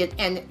induced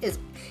and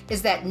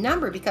is that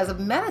number because of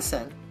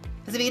medicine.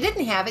 Because if you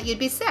didn't have it, you'd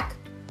be sick.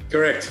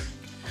 Correct.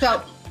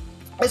 So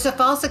it's a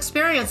false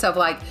experience of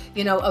like,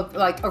 you know,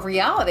 of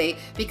reality,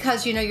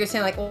 because, you know, you're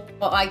saying like,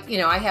 well,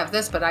 I have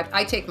this, but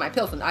I take my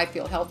pills and I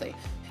feel healthy,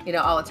 you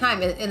know, all the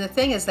time. And the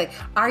thing is like,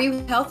 are you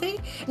healthy?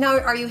 Now,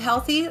 are you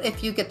healthy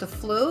if you get the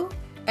flu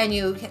and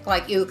you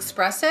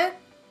express it?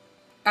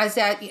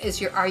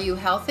 Are you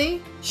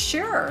healthy?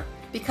 Sure,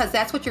 because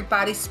that's what your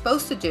body's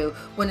supposed to do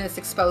when it's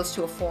exposed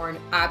to a foreign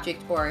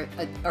object or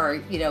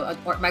you know, a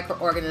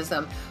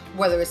microorganism,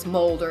 whether it's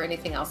mold or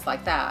anything else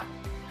like that.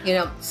 You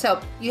know,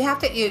 so you have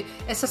to,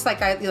 it's just like,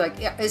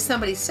 is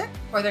somebody sick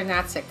or they're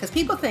not sick? Because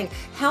people think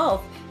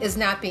health is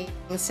not being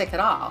sick at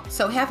all.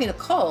 So having a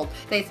cold,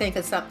 they think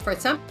for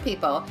some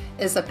people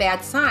is a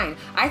bad sign.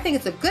 I think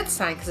it's a good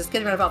sign because it's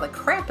getting rid of all the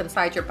crap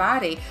inside your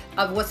body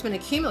of what's been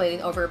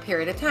accumulating over a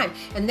period of time.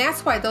 And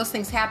that's why those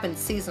things happen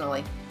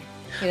seasonally.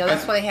 You know,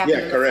 that's why they happen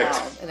in the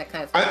fall and that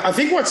kind of thing. I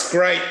think what's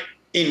great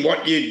in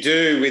what you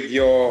do with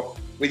your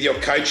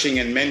coaching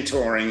and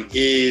mentoring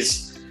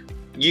is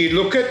you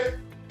look at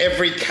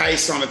every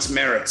case on its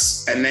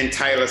merits and then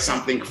tailor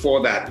something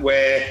for that,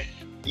 where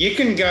you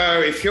can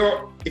go, if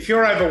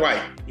you're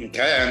overweight,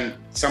 okay, and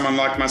someone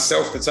like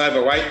myself that's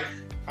overweight,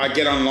 I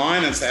get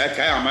online and say,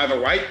 okay, I'm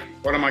overweight,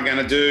 what am I going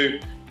to do?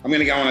 I'm going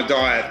to go on a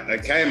diet,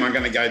 okay? Am I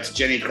going to go to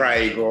Jenny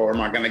Craig, or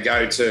am I going to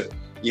go to,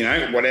 you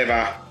know,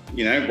 whatever,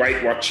 you know,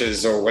 Weight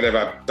Watchers or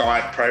whatever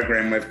diet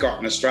program we've got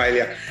in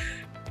Australia?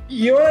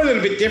 You're a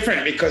little bit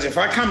different, because if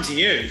I come to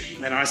you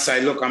and I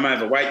say, look, I'm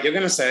overweight, you're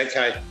going to say,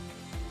 okay,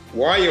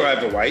 why are you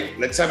overweight?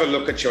 Let's have a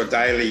look at your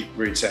daily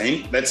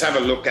routine. Let's have a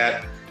look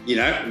at, you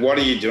know, what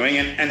are you doing?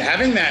 And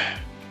having that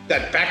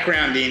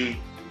background in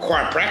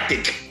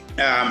chiropractic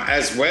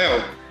as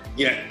well.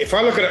 You know, if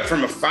I look at it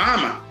from a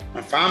farmer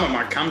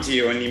might come to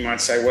you and you might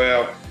say,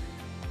 well,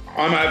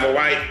 I'm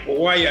overweight.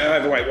 Well, why are you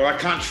overweight? Well, I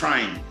can't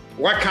train.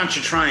 Why can't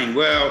you train?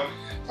 Well,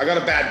 I got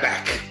a bad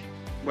back.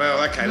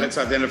 Well, okay, let's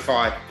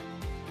identify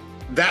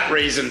that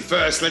reason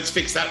first. Let's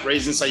fix that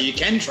reason so you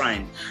can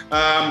train.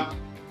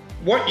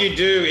 What you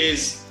do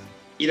is,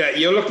 you know,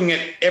 you're looking at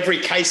every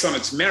case on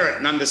its merit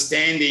and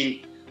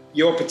understanding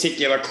your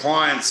particular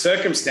client's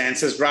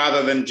circumstances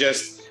rather than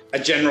just a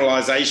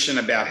generalization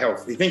about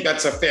health. Do you think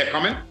that's a fair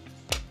comment?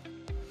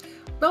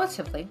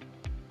 Relatively.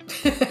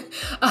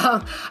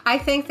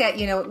 I think that,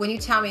 you know, when you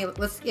tell me,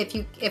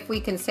 if we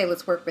can say,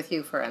 let's work with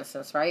you, for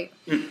instance, right?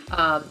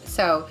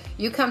 So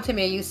you come to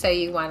me, you say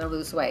you want to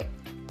lose weight.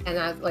 And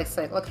I like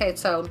say, okay,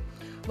 so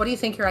what do you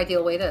think your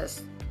ideal weight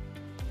is?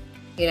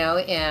 You know,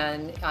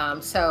 and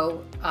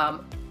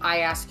I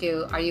ask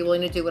you, are you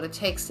willing to do what it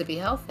takes to be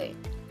healthy?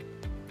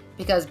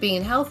 Because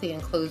being healthy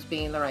includes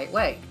being the right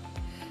way.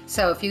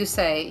 So if you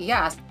say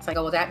yes, it's like,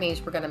 oh, well, that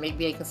means we're going to be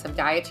making some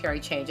dietary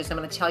changes. I'm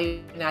going to tell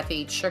you not to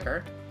eat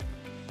sugar,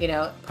 you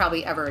know,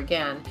 probably ever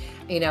again.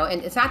 You know,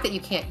 and it's not that you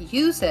can't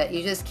use it,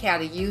 you just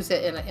can't use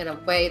it in a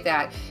way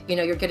that, you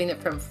know, you're getting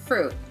it from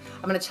fruit.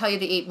 I'm going to tell you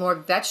to eat more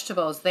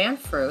vegetables than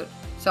fruit.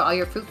 So all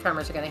your fruit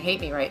farmers are going to hate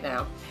me right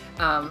now.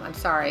 I'm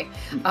sorry.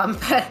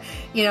 But,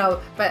 you know,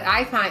 but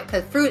I find,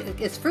 because fruit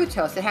is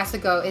fructose, it has to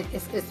go,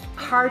 it's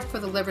hard for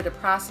the liver to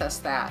process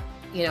that,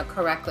 you know,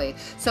 correctly.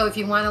 So if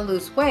you want to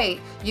lose weight,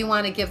 you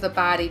want to give the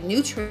body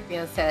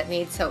nutrients that it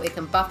needs so it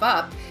can buff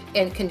up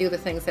and can do the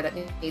things that it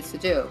needs to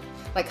do.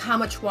 Like how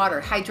much water.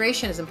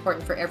 Hydration is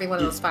important for every one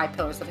of those 5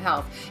 pillars of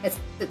health.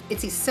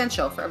 It's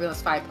essential for every one of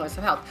those 5 pillars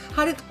of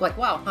health.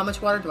 Wow, how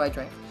much water do I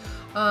drink?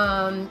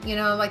 You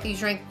know, like you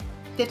drink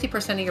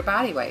 50% of your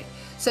body weight.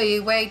 So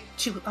you weigh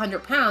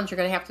 200 pounds, you're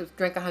going to have to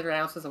drink 100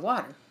 ounces of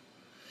water.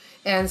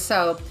 And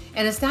so,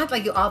 and it's not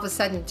like you all of a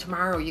sudden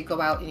tomorrow you go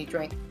out and you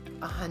drink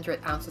 100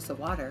 ounces of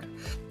water.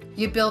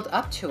 You build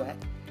up to it,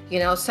 you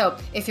know. So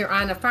if you're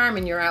on a farm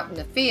and you're out in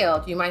the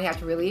field, you might have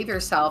to relieve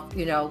yourself,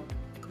 you know,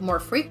 more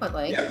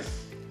frequently,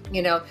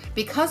 you know,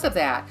 because of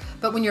that.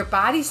 But when your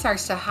body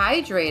starts to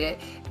hydrate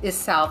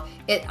itself,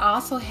 it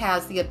also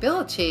has the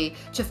ability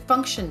to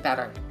function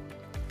better.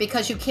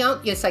 Because you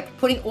can't, it's like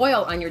putting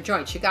oil on your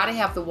joints. You got to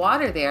have the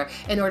water there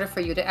in order for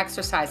you to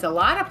exercise. A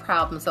lot of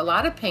problems, a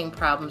lot of pain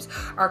problems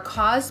are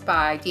caused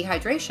by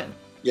dehydration.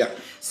 Yeah.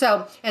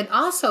 So, and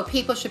also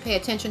people should pay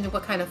attention to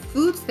what kind of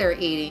foods they're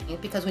eating,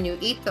 because when you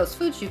eat those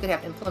foods, you could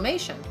have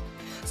inflammation.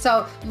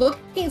 So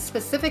looking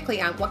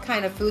specifically on what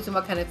kind of foods and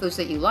what kind of foods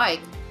that you like,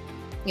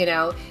 you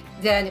know,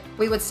 then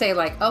we would say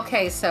like,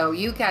 okay, so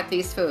you got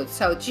these foods.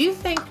 So do you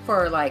think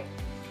for like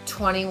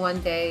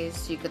 21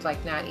 days you could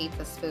like not eat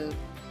this food?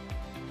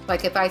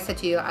 Like if I said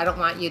to you, I don't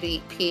want you to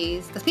eat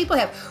peas, because people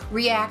have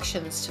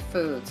reactions to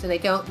foods and they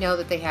don't know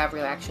that they have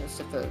reactions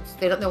to foods.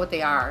 They don't know what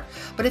they are.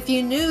 But if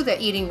you knew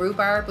that eating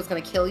rhubarb was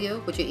going to kill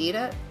you, would you eat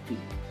it?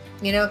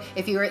 You know,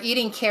 if you were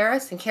eating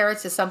carrots, and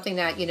carrots is something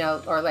that, you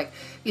know, or like,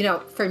 you know,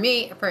 for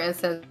me, for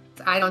instance,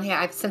 I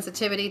have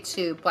sensitivity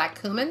to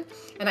black cumin,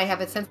 and I have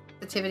a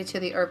sensitivity to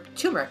the herb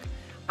turmeric.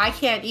 I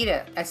can't eat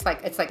it. It's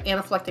like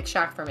anaphylactic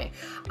shock for me.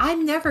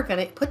 I'm never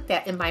going to put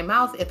that in my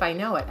mouth if I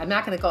know it. I'm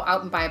not going to go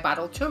out and buy a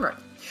bottle of turmeric.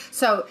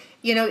 So,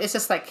 you know, it's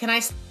just like, can I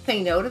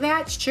say no to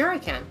that? Sure I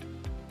can.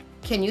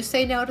 Can you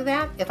say no to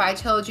that? If I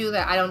told you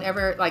that I don't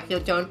ever, like, you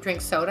know, don't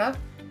drink soda,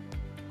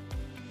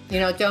 you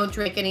know, don't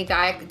drink any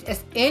diet,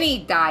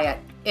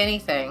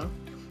 anything,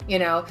 you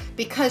know,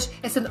 because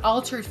it's an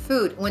altered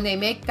food. When they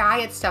make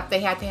diet stuff, they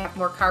have to have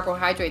more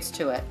carbohydrates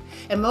to it.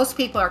 And most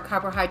people are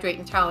carbohydrate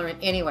intolerant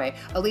anyway,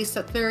 at least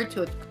 1/3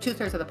 to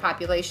 2/3 of the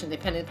population,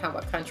 depending upon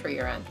what country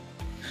you're in.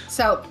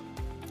 So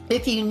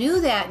if you knew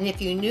that, and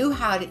if you knew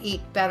how to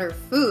eat better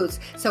foods,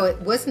 so it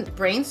wasn't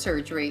brain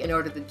surgery in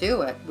order to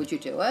do it, would you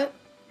do it?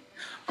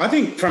 I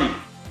think from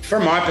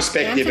my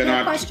perspective, when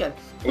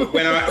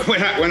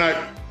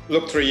I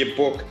look through your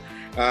book,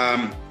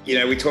 you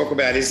know, we talk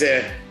about, is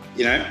there,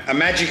 you know, a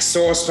magic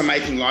sauce for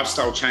making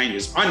lifestyle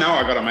changes? I know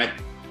I got to make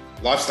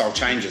lifestyle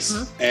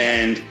changes,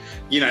 and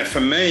you know, for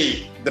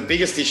me, the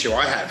biggest issue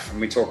I have, and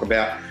we talk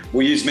about,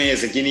 we'll use me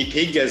as a guinea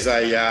pig, as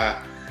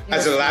a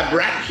lab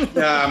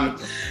rat.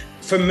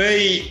 For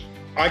me,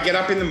 I get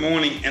up in the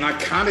morning and I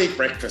can't eat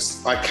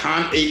breakfast. I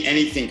can't eat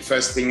anything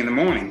first thing in the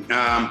morning.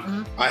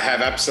 I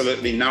have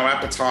absolutely no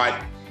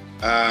appetite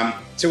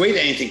to eat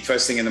anything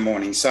first thing in the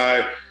morning.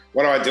 So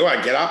what do?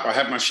 I get up, I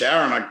have my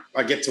shower, and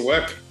I get to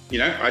work. You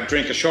know, I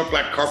drink a short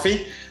black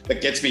coffee that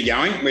gets me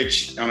going,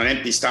 which on an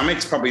empty stomach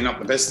is probably not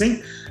the best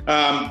thing.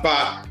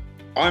 But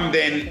I'm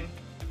then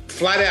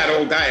flat out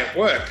all day at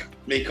work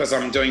because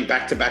I'm doing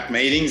back-to-back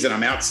meetings and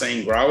I'm out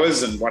seeing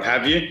growers and what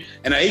have you,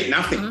 and I eat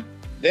nothing.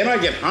 Then I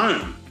get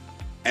home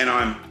and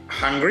I'm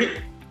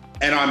hungry,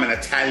 and I'm an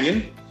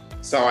Italian,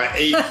 so I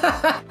eat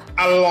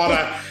a lot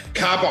of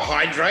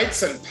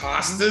carbohydrates and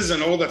pastas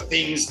and all the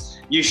things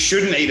you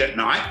shouldn't eat at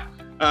night.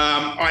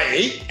 I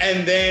eat,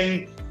 and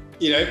then,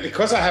 you know,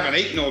 because I haven't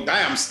eaten all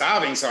day, I'm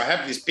starving, so I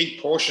have this big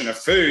portion of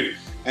food,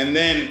 and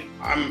then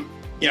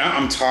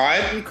I'm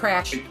tired. You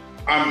crash.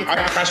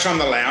 I crash on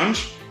the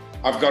lounge.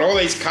 I've got all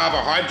these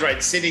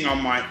carbohydrates sitting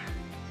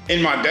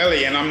in my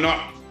belly, and I'm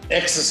not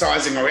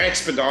exercising or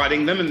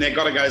expediting them, and they've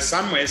got to go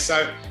somewhere.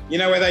 So you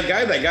know where they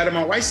go? They go to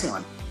my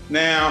waistline.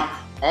 Now,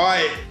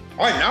 I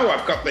know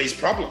I've got these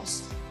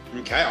problems.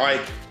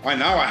 Okay, I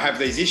know I have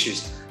these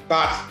issues,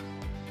 but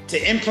to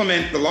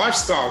implement the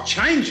lifestyle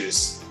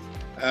changes,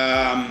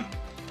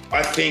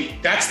 I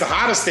think that's the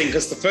hardest thing,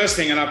 because the first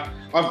thing, and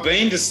I've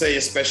been to see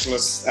a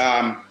specialist,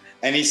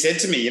 and he said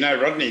to me, you know,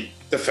 Rodney,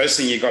 the first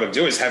thing you've got to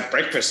do is have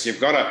breakfast.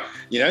 You've got to,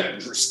 you know,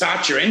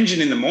 start your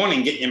engine in the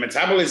morning, get your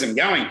metabolism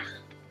going.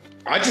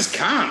 I just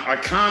can't. I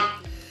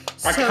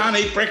can't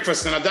eat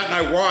breakfast, and I don't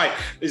know why.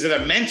 Is it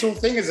a mental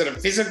thing? Is it a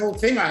physical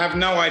thing? I have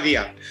no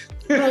idea.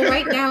 Well,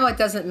 right now it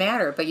doesn't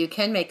matter, but you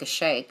can make a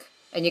shake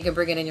and you can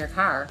bring it in your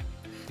car.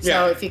 So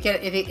Yeah.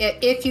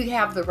 if you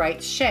have the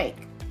right shake,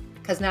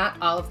 because not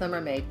all of them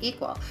are made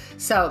equal.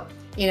 So,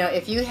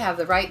 if you have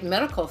the right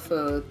medical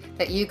food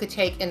that you could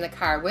take in the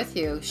car with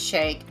you,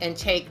 shake and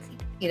take,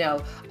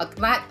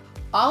 not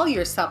all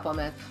your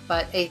supplements,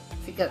 but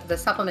the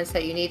supplements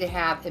that you need to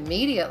have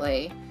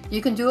immediately,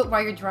 you can do it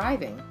while you're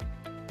driving.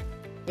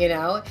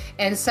 And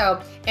it's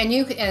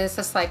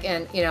just like,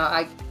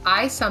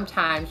 I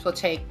sometimes will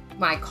take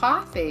my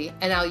coffee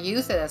and I'll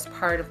use it as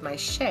part of my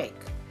shake.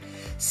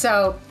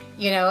 So,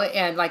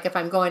 and like if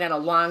I'm going on a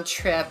long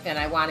trip and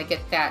I want to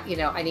get that,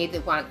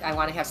 I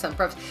want to have some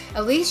breakfast.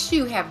 At least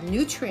you have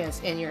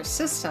nutrients in your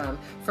system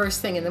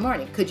first thing in the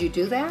morning. Could you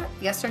do that?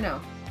 Yes or no?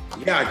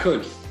 Yeah, I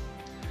could.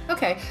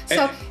 Okay,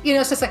 so,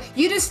 it's just like,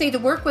 you just need to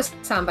work with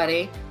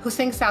somebody who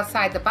thinks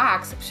outside the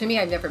box. To me,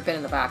 I've never been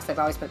in the box. I've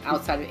always been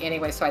outside of it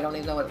anyway, so I don't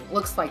even know what it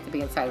looks like to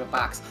be inside of a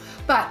box.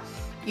 But,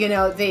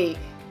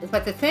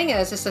 but the thing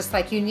is, it's just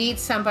like, you need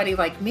somebody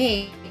like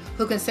me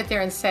who can sit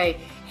there and say,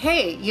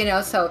 hey,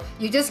 so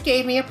you just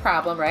gave me a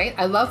problem, right?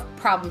 I love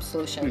problem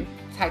solution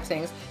type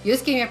things. You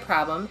just gave me a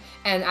problem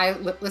and I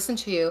listened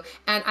to you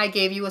and I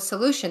gave you a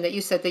solution that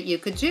you said that you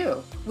could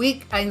do.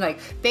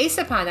 Based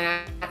upon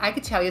that, I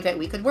could tell you that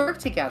we could work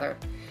together.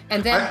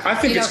 And then I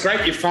think it's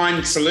great you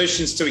find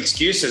solutions to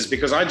excuses,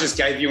 because I just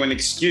gave you an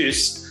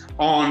excuse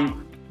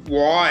on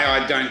why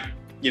I don't,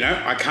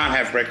 I can't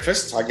have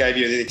breakfast. I gave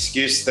you the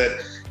excuse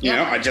that,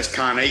 I just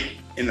can't eat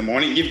in the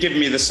morning. You've given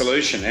me the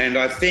solution. And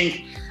I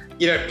think,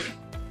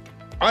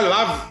 I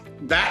love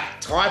that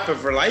type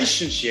of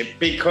relationship,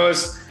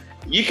 because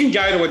you can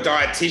go to a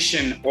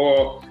dietitian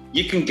or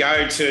you can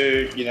go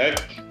to,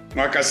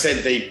 like I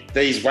said,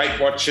 these Weight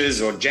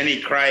Watchers or Jenny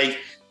Craig.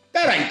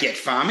 They don't get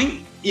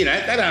farming. They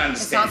don't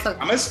understand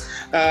farmers.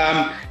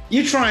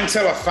 You try and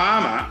tell a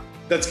farmer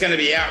that's going to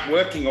be out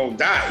working all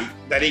day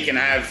that he can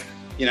have,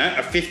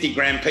 a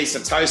 50-gram piece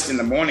of toast in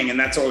the morning and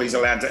that's all he's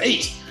allowed to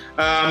eat.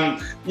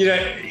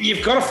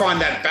 You've got to find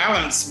that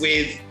balance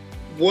with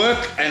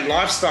work and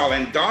lifestyle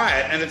and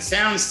diet. And it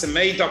sounds to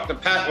me, Dr.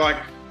 Pat, like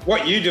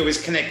what you do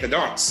is connect the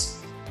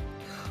dots.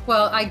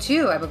 Well, I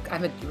do.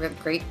 I'm a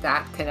great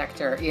dot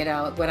connector.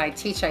 When I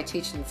teach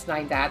in this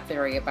 9 dot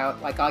theory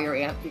about like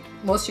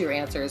most of your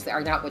answers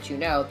are not what you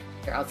know.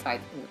 They're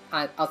outside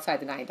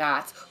the 9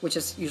 dots, which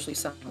is usually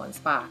someone's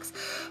box.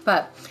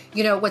 But,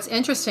 what's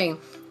interesting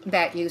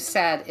that you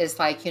said is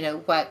like,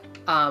 what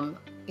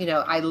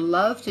I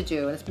love to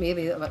do, and it's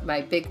maybe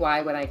my big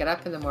why when I get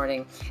up in the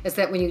morning, is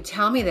that when you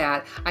tell me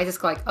that, I just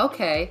go like,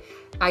 okay.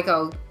 I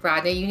go,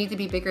 Rodney, you need to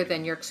be bigger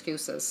than your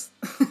excuses,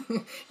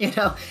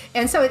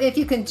 And so if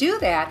you can do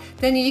that,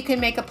 then you can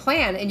make a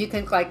plan and you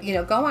can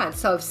go on.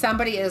 So if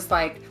somebody is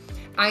like,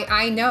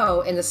 I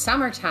know in the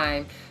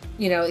summertime,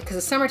 because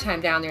it's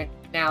summertime down there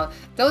now,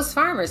 those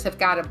farmers have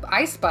got an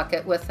ice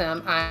bucket with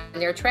them on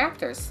their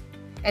tractors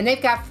and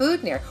they've got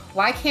food in there.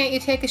 Why can't you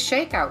take a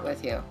shake out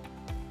with you?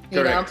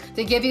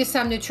 To give you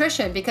some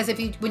nutrition, because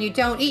when you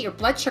don't eat, your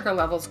blood sugar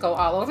levels go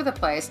all over the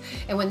place.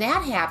 And when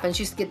that happens,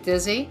 you get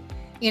dizzy,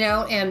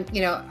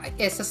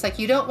 it's just like,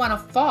 you don't want to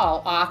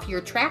fall off your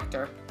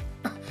tractor,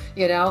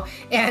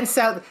 and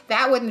so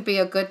that wouldn't be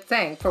a good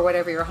thing for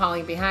whatever you're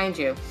hauling behind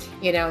you,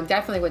 and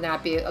definitely would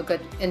not be a good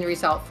end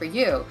result for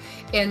you.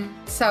 And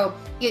so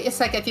it's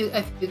like, if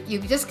you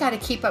just got to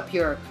keep up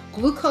your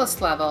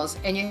glucose levels,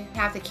 and you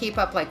have to keep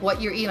up like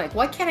what you're eating, like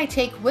what can I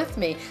take with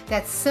me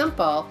that's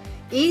simple,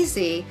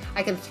 easy,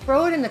 I can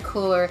throw it in the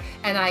cooler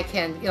and I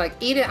can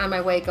eat it on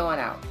my way going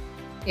out.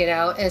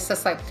 And it's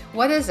just like,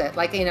 what is it?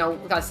 Like,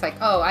 it's like,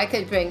 oh,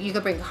 you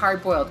could bring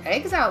hard-boiled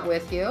eggs out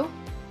with you.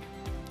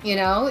 You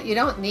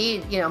don't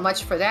need,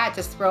 much for that.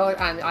 Just throw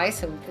it on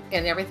ice and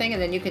everything,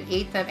 and then you can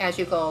eat them as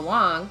you go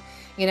along,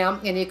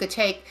 and you could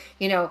take,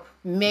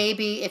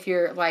 maybe if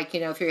you're like,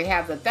 if you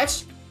have the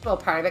vegetable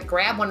part of it,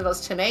 grab one of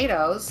those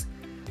tomatoes,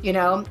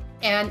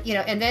 and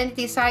then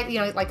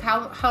decide, like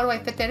how do I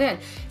fit that in?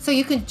 So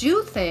you can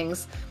do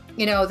things,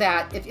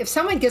 that if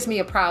someone gives me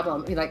a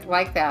problem,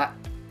 like that,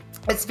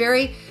 it's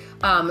very,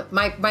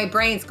 my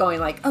brain's going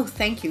like, oh,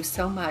 thank you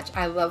so much.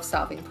 I love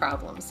solving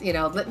problems.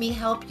 Let me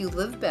help you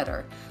live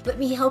better. Let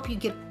me help you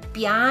get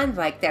beyond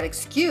like that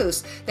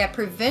excuse that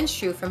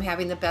prevents you from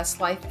having the best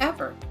life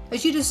ever,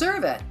 because you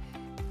deserve it.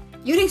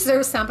 You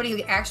deserve somebody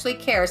who actually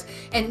cares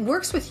and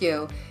works with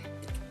you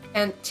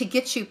and to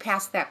get you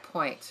past that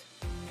point.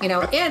 And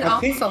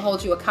also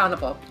hold you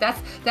accountable.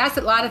 That's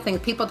a lot of things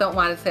people don't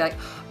want to say, like,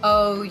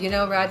 oh,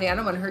 Rodney, I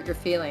don't want to hurt your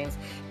feelings.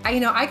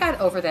 I got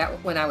over that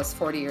when I was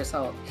 40 years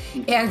old.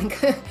 And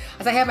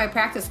as I had my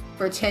practice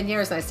for 10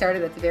 years and I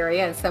started at the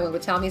very end, someone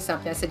would tell me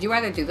something. I said, you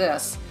either do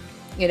this,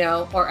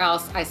 or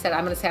else I said,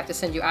 I'm going to have to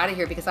send you out of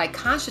here because I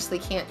consciously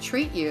can't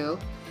treat you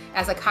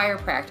as a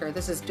chiropractor.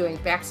 This is doing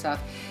back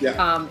stuff.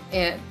 Yeah.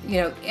 And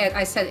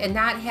I said, and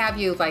not have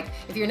you like,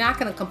 if you're not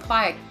going to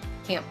comply,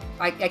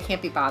 I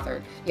can't be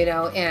bothered,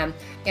 and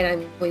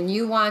when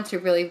you want to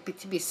really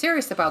be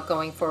serious about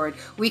going forward,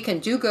 we can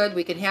do good,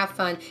 we can have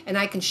fun, and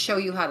I can show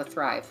you how to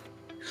thrive.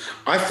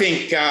 I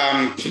think,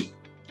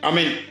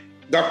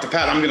 Dr.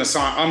 Pat, I'm going to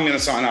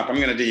sign up. I'm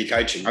going to do your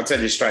coaching. I'll tell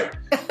you straight.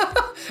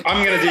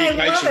 I'm going to do your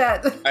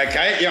coaching.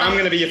 Okay. Yeah, I'm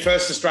going to be your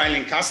first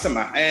Australian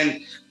customer.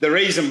 And the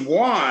reason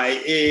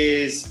why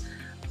is,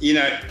 you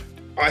know,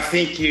 I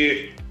think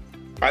you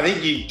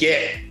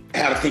get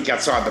how to think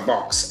outside the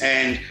box.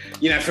 And,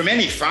 you know, from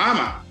any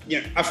farmer,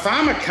 you know, a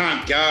farmer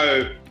can't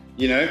go,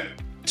 you know,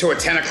 to a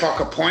 10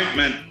 o'clock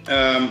appointment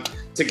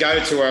to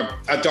go to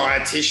a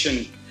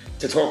dietitian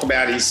to talk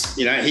about his,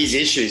 you know, his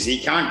issues. He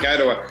can't go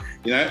to a,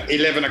 you know,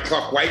 11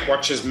 o'clock Weight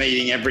Watchers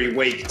meeting every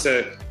week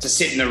to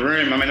sit in a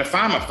room. I mean, a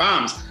farmer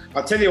farms.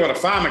 I'll tell you what a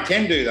farmer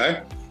can do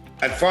though.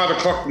 At 5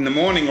 o'clock in the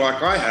morning,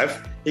 like I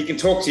have, he can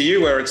talk to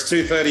you where it's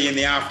 2:30 in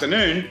the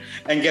afternoon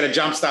and get a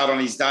jump start on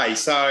his day.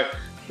 So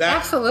that,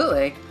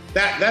 absolutely.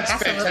 That's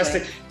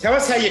fantastic. Tell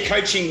us how your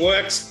coaching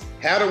works.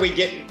 How do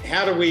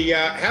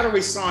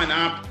we sign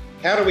up?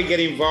 How do we get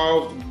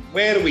involved?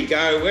 Where do we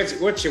go?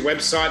 What's your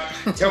website?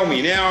 Tell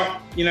me now.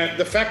 You know,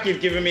 the fact you've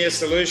given me a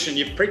solution,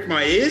 you've pricked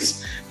my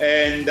ears,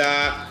 and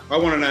I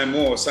want to know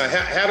more. So,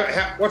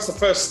 what's the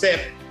first step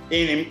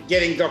in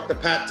getting Dr.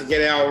 Pat to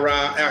get our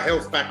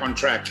health back on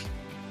track?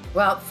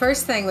 Well,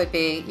 first thing would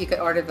be you could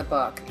order the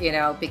book, you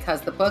know,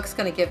 because the book's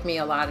going to give me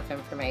a lot of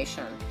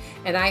information.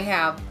 And I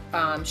have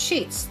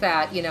sheets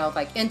that, you know,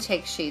 like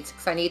intake sheets,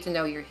 because I need to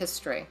know your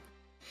history.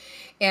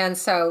 And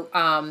so,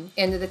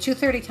 and the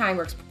 2:30 time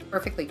works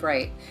perfectly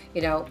great,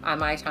 you know, on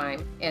my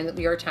time and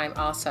your time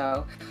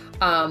also.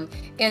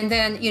 And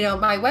then, you know,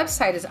 my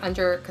website is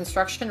under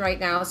construction right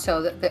now,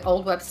 so the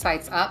old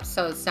website's up,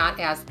 so it's not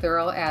as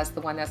thorough as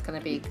the one that's going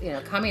to be, you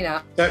know, coming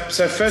up.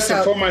 So first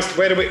and foremost,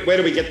 where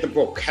do we get the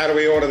book? How do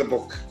we order the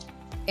book?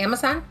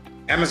 Amazon.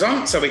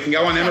 Amazon, so we can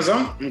go on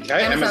Amazon.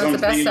 Okay, Amazon's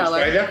the best seller,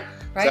 Australia.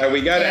 Right? So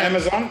we go to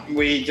Amazon,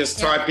 we just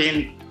type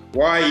in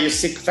 "Why Are You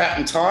Sick, Fat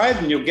and Tired?"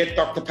 and you'll get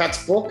Dr.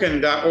 Pat's book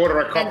and order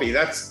a copy.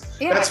 That's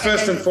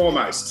first and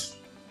foremost.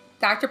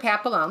 Dr.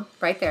 Pat Boulonge,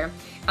 right there.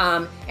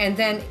 And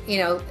then, you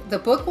know, the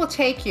book will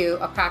take you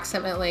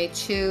approximately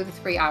 2 to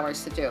 3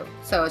 hours to do.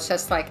 So it's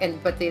just like,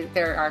 but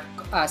there are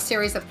a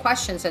series of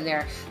questions in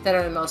there that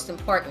are the most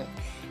important.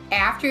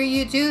 After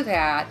you do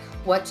that,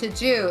 what to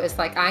do is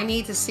like, I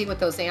need to see what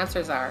those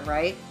answers are,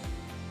 right?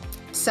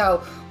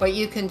 So what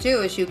you can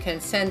do is you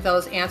can send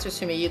those answers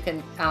to me. You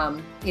can,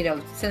 you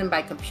know, send them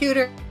by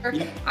computer.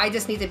 Yeah. I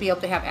just need to be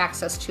able to have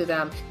access to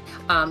them,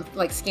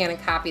 like scan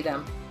and copy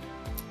them.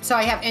 So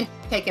I have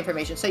intake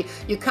information. So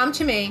you come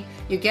to me,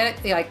 you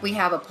get it, like we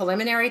have a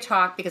preliminary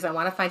talk because I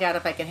want to find out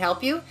if I can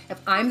help you,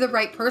 if I'm the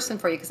right person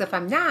for you, because if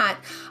I'm not,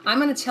 I'm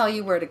going to tell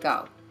you where to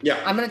go.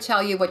 Yeah. I'm going to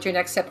tell you what your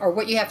next step or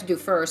what you have to do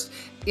first,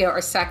 you know, or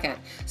second.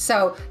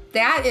 So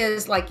that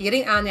is like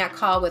getting on that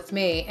call with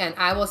me, and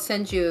I will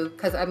send you,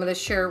 because I'm going to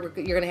share,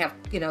 you're going to have,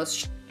 you know,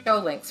 show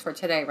links for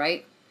today,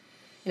 right?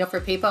 You know,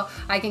 for people,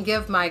 I can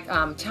give my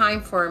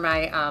time for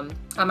my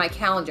on my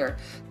calendar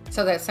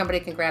so that somebody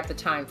can grab the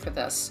time for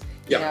this.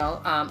 You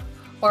know,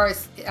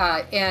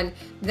 and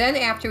then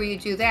after you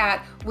do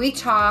that, we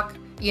talk.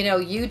 You know,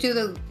 you do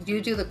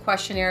the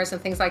questionnaires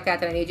and things like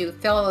that I need you to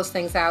fill those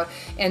things out,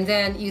 and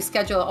then you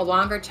schedule a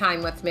longer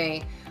time with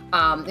me.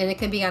 And it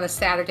can be on a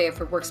Saturday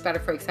if it works better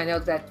for you, because I know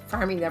that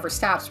farming never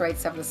stops, right?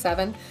 7 to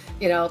 7,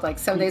 you know, like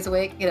 7 days a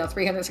week, you know,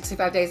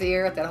 365 days a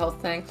year, that whole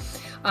thing.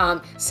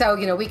 So,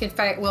 you know,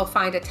 we'll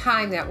find a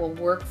time that will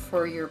work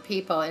for your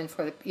people and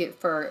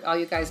for all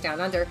you guys down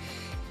under,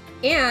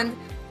 and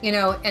you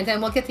know, and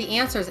then we'll get the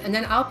answers, and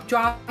then I'll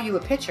draw you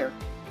a picture.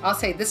 I'll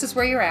say, this is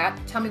where you're at.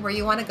 Tell me where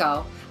you want to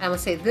go. And we'll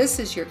say, this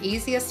is your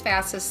easiest,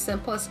 fastest,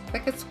 simplest,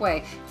 quickest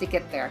way to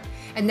get there.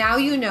 And now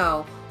you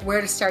know where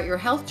to start your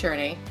health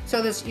journey,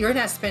 so that you're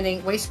not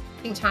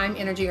wasting time,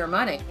 energy, or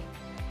money.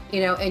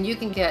 You know, and you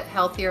can get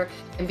healthier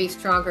and be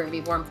stronger and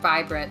be more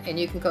vibrant, and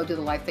you can go do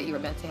the life that you were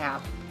meant to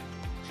have.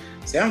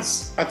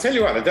 I tell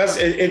you what,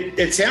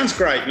 it sounds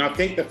great. And I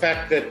think the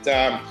fact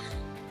that,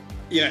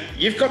 you know,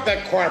 you've got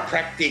that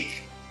chiropractic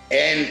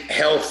and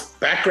health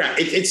background,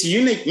 it's a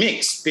unique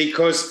mix,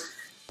 because,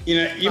 you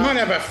know, you might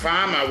have a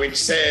farmer which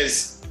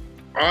says,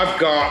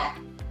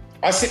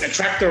 I sit in a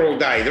tractor all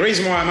day. The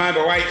reason why I'm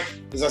overweight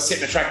is I sit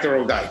in a tractor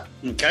all day,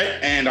 okay?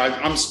 And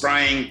I'm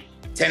spraying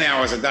 10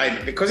 hours a day.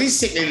 But because he's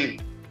sitting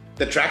in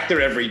the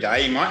tractor every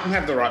day, he mightn't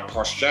have the right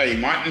posture, he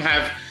mightn't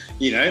have,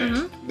 you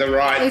know, the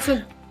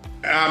right...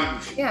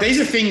 These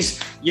are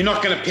things you're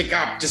not going to pick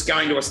up just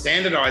going to a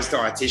standardized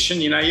dietitian.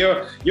 You know,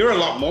 you're a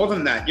lot more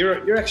than that.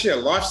 You're actually a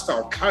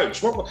lifestyle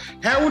coach. What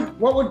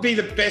would be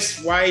the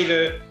best way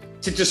to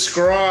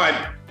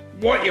describe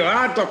what you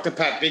are, Dr.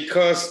 Pat?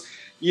 Because,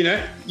 you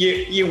know,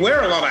 you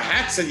wear a lot of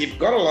hats and you've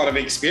got a lot of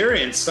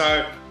experience,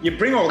 so you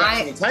bring all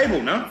that to the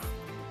table, no?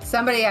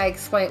 Somebody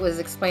was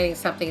explaining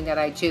something that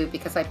I do,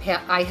 because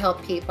I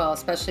help people,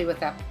 especially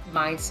with that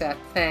mindset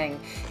thing.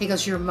 He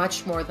goes, you're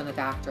much more than a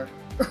doctor.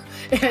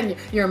 And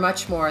you're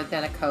much more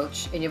than a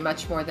coach, and you're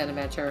much more than a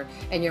mentor,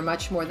 and you're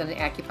much more than an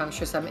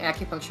acupuncturist. I'm an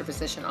acupuncture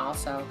physician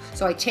also.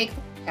 So I take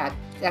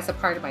that's a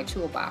part of my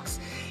toolbox.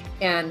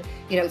 And,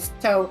 you know,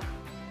 so,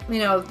 you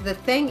know, the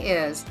thing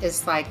is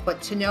like,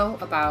 what to know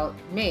about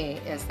me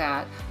is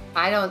that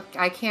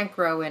I can't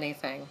grow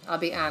anything. I'll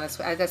be honest.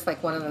 That's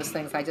like one of those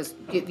things.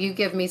 You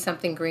give me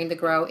something green to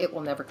grow, it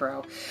will never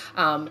grow.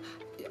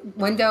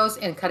 Windows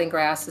and cutting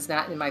grass is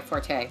not in my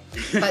forte.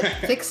 But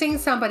fixing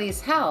somebody's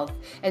health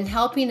and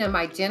helping them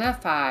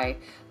identify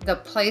the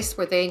place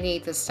where they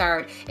need to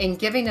start and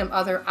giving them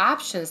other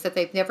options that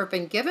they've never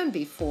been given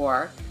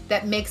before,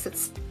 that makes it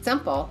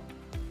simple.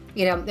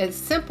 You know, it's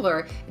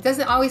simpler. It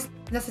doesn't always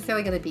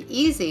necessarily going to be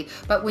easy,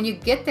 but when you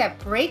get that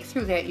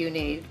breakthrough that you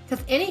need,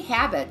 because any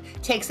habit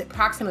takes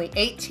approximately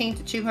 18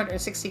 to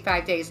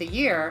 265 days a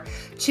year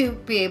to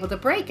be able to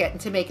break it and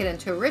to make it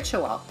into a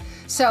ritual.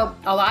 So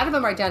a lot of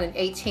them are done in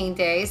 18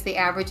 days. The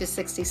average is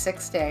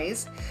 66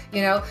 days,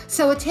 you know,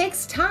 so it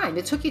takes time.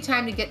 It took you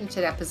time to get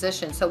into that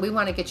position. So we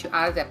want to get you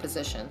out of that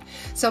position.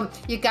 So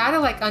you got to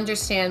like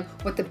understand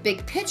what the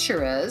big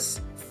picture is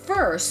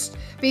first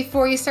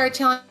before you start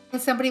telling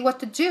somebody what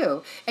to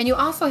do. And you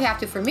also have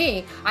to, for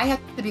me, I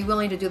have to be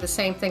willing to do the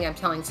same thing I'm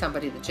telling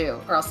somebody to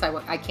do, or else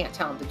I can't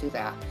tell them to do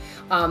that.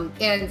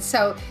 And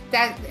so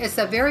that is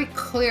a very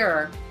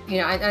clear, you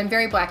know, I'm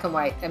very black and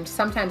white. I'm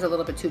sometimes a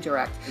little bit too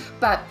direct,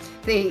 but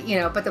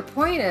the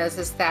point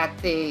is that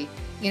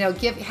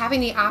having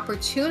the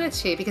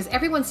opportunity, because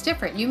everyone's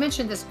different. You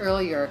mentioned this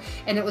earlier,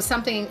 and it was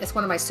something, it's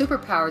one of my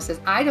superpowers, is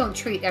I don't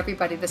treat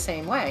everybody the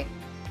same way.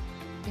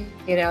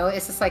 You know,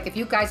 it's just like if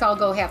you guys all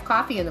go have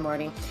coffee in the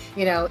morning,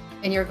 you know,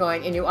 and you're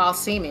going and you all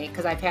see me,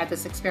 because I've had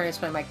this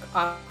experience when my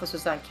office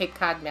was on Cape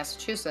Cod,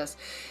 Massachusetts.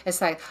 It's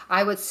like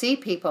I would see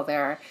people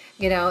there,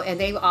 you know, and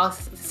they all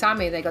saw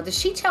me and they go, "Did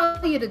she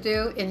tell you to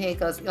do?" And he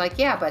goes, like,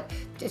 "Yeah, but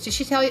did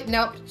she tell you?"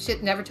 "Nope, she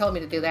never told me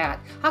to do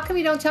that." "How come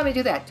you don't tell me to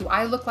do that?" "Do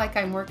I look like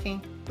I'm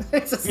working?"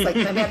 It's just like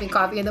I'm having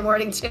coffee in the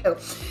morning too.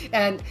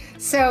 And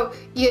so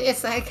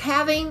it's like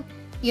having,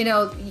 you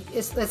know,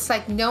 it's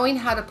like knowing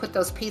how to put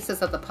those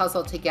pieces of the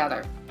puzzle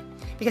together.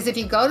 Because if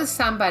you go to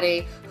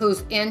somebody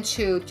who's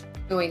into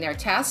doing their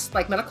tests,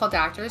 like medical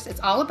doctors, it's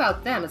all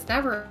about them. It's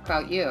never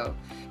about you.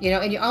 You know,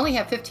 and you only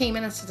have 15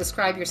 minutes to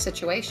describe your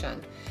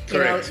situation.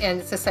 Correct. You know, and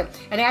it's just like,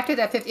 and after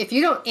that, if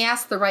you don't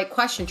ask the right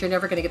questions, you're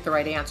never going to get the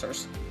right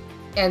answers.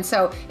 And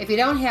so if you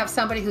don't have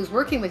somebody who's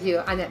working with you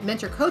on that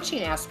mentor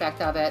coaching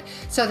aspect of it,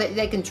 so that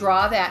they can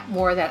draw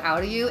more of that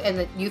out of you and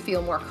that you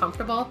feel more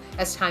comfortable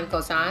as time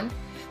goes on.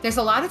 There's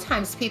a lot of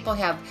times people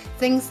have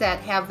things that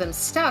have them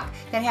stuck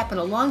that happened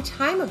a long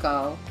time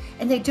ago,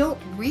 and they don't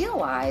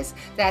realize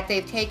that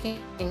they've taken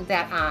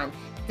that on.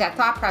 That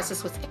thought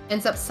process, which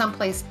ends up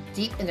someplace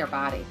deep in their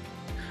body.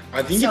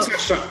 I think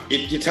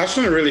you touched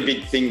on a really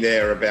big thing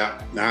there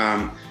about,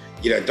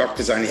 you know,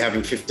 doctors only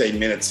having 15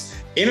 minutes.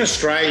 In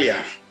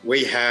Australia,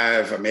 we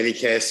have a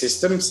Medicare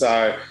system,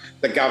 so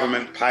the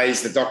government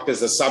pays the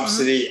doctors a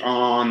subsidy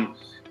on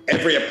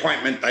every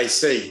appointment they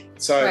see.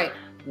 So. Right.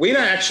 We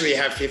don't actually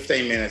have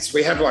 15 minutes.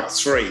 We have like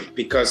 3,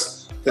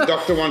 because the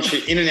doctor wants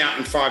you in and out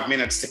in 5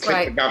 minutes to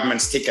click the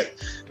government's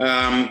ticket.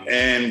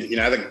 And, you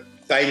know,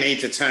 they need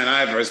to turn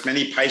over as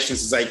many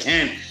patients as they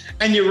can.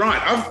 And you're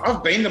right.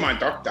 I've been to my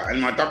doctor, and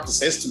my doctor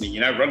says to me, you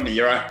know, "Rodney,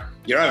 you're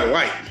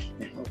overweight."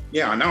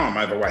 "Yeah, I know I'm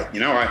overweight.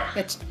 You know,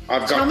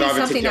 I've got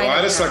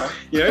diverticulitis." Like,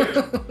 you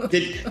know,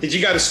 did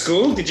you go to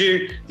school? Did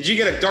you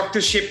get a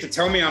doctorship to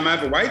tell me I'm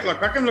overweight?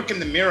 Like, I can look in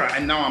the mirror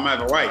and know I'm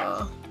overweight.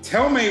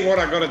 Tell me what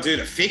I got to do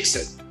to fix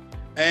it.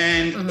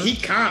 And he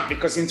can't,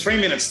 because in 3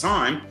 minutes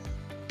time,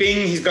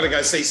 bing, he's got to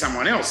go see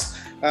someone else.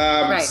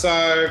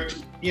 So,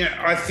 you know,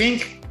 I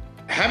think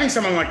having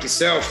someone like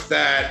yourself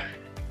that,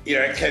 you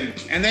know, can,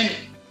 and then,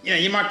 you know,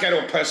 you might go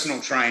to a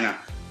personal trainer,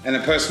 and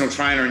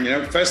you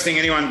know, first thing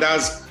anyone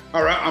does,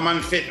 "All right, I'm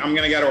unfit, I'm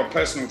going to go to a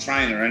personal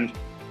trainer." And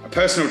a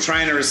personal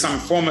trainer is some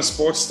former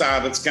sports star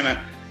that's going to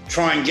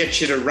try and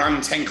get you to run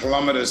 10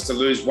 kilometers to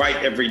lose weight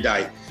every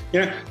day.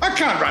 You know, I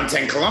can't run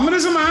 10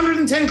 kilometers. I'm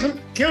 110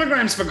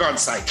 kilograms, for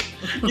God's sake.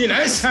 You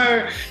know,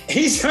 so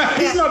he's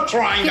not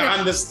trying to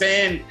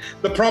understand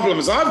the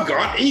problems I've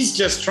got. He's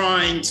just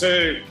trying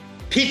to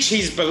pitch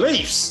his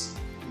beliefs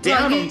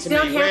down onto me.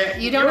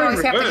 You're in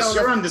reverse.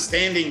 You're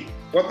understanding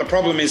what the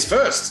problem is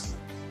first.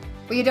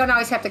 Well, you don't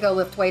always have to go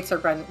lift weights or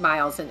run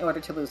miles in order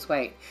to lose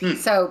weight.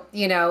 So,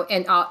 you know,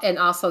 and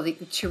also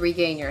to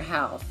regain your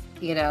health.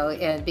 You know,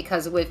 and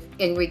because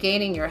in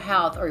regaining your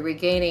health, or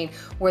regaining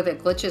where the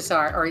glitches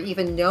are, or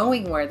even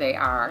knowing where they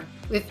are,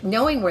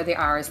 knowing where they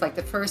are is like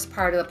the first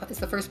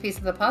piece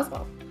of the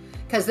puzzle.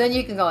 Because then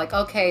you can go like,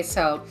 okay,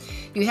 so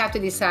you have to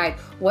decide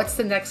what's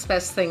the next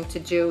best thing to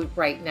do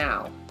right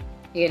now.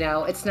 You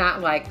know, it's not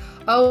like,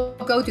 oh,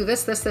 go do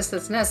this,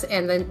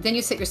 and then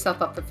you set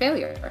yourself up for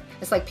failure.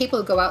 It's like people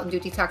who go out and do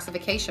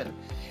detoxification.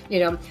 You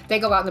know, they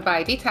go out and buy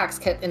a detox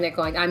kit and they're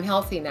going, "I'm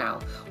healthy now."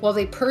 Well,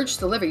 they purge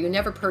the liver. You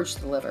never purge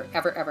the liver,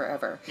 ever, ever,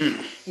 ever.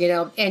 You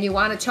know, and you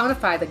want to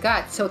tonify the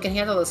gut so it can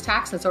handle those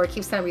toxins, or it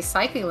keeps on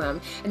recycling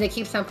them, and it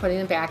keeps on putting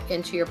them back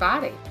into your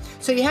body.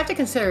 So you have to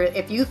consider,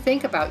 if you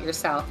think about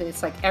yourself, and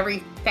it's like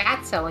every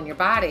fat cell in your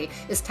body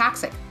is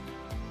toxic.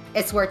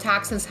 It's where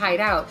toxins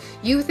hide out.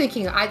 You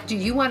thinking, do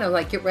you want to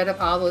like get rid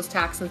of all those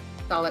toxins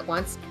all at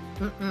once?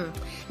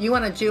 You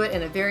want to do it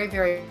in a very,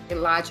 very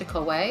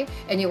logical way,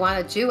 and you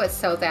want to do it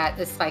so that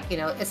it's like, you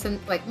know, it's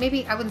like,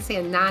 maybe I wouldn't say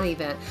a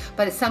non-event,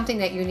 but it's something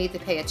that you need to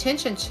pay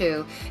attention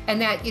to, and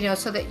that, you know,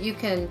 so that you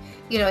can,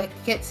 you know,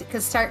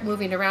 can start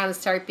moving around and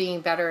start being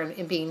better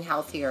and being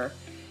healthier,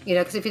 you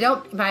know, because if you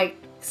don't, my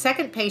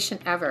second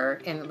patient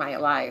ever in my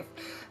life,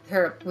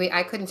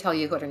 I couldn't tell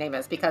you what her name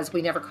is because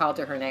we never called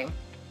her name.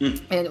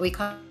 And we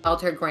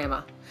called her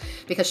Grandma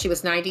because she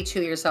was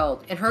 92 years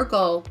old. And her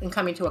goal in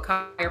coming to a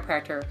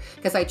chiropractor,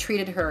 because I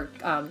treated her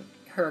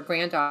her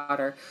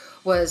granddaughter,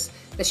 was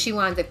that she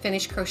wanted to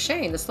finish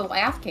crocheting this little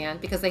Afghan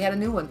because they had a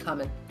new one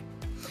coming.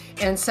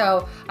 And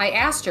so I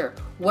asked her,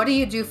 what do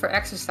you do for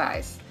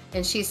exercise?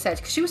 And she said,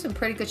 because she was in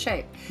pretty good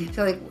shape.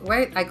 So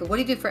I go, what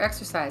do you do for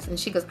exercise? And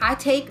she goes, I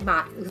take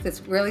my,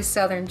 this really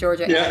Southern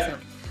Georgia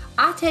accent,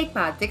 I take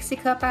my Dixie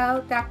cup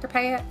out, Dr.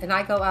 Pat, and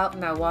I go out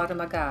and I water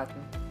my garden.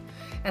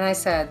 And I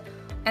said,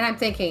 and I'm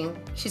thinking,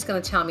 she's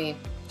going to tell me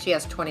she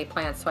has 20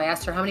 plants. So I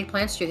asked her, how many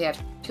plants do you have?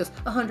 She goes,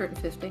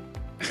 150.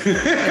 You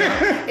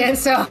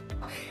know?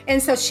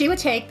 And so she would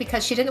take,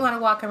 because she didn't want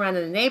to walk around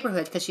in the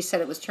neighborhood because she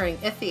said it was turning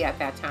iffy at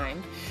that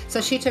time.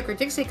 So she took her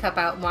Dixie cup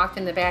out and walked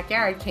in the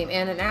backyard, came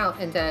in and out,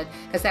 and did,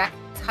 because that's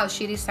how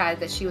she decided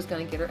that she was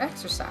going to get her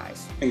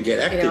exercise. And get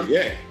active, you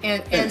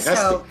know? And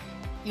so,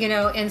 you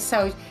know, and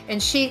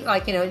she,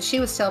 like, you know, and she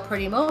was still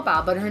pretty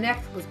mobile, but her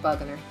neck was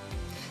bugging her.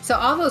 So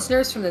all those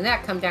nerves from the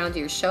neck come down to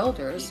your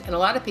shoulders, and a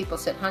lot of people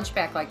sit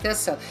hunchback like this.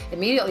 So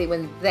immediately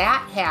when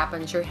that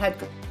happens, your head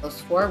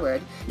goes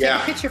forward. Take a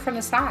picture from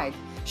the side.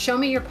 Show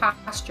me your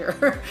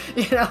posture,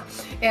 you know.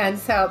 And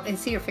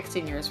see, you're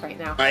fixing yours right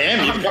now. I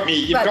am.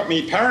 You've got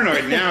me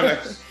paranoid now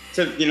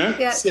to you know,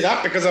 sit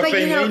up, because I've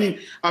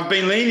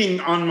been leaning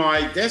on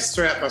my desk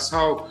throughout this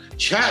whole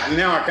chat, and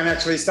now I can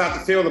actually start to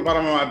feel the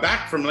bottom of my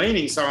back from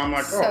leaning. So I'm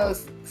like, oh,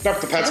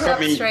 Dr. Pat's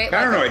got me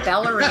paranoid. Like a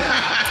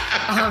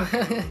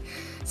ballerina.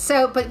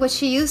 So, but what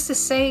she used to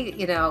say,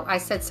 you know, I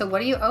said, so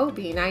what do you owe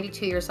being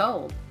 92 years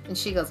old? And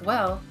she goes,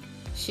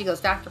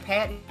 Dr.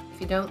 Pat,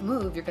 if you don't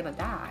move, you're going to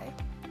die.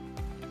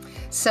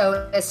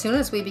 So as soon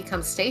as we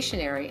become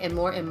stationary and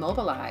more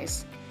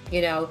immobilized,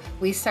 you know,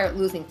 we start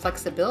losing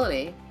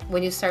flexibility.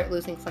 When you start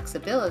losing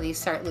flexibility, you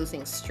start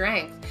losing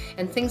strength,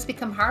 and things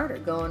become harder.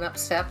 Going up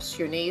steps,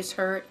 your knees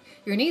hurt.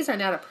 Your knees are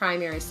not a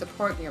primary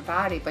support in your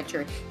body, but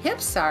your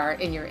hips are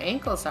and your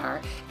ankles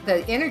are.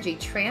 The energy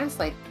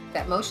translates,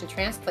 that motion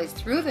translates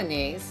through the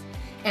knees,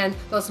 and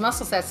those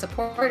muscles that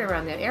support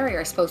around that area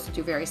are supposed to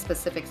do very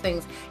specific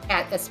things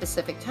at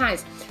specific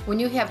times. When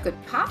you have good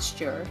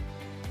posture,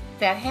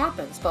 that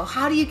happens. Well,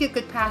 how do you get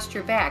good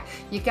posture back?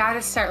 You got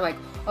to start like,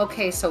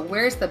 okay, so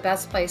where's the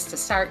best place to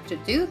start to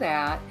do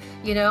that?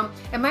 You know,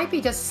 it might be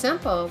just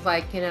simple,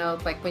 like, you know,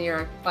 like when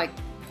you're like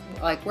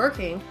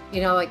working, you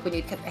know, like when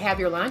you have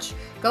your lunch,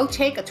 go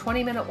take a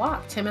 20-minute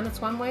walk, 10 minutes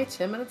one way,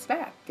 10 minutes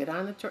back, get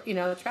on the, you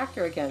know, the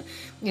tractor again,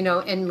 you know,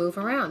 and move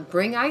around.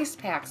 Bring ice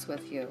packs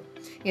with you,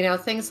 you know,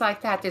 things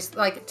like that. There's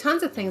like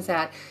tons of things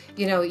that,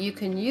 you know, you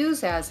can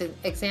use as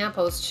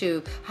examples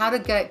to how to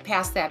get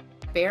past that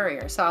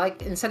barrier. So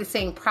like, instead of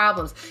saying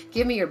problems,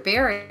 give me your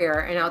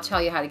barrier and I'll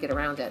tell you how to get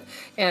around it.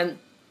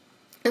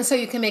 And so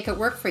you can make it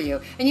work for you.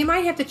 And you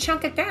might have to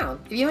chunk it down.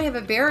 If you might have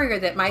a barrier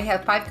that might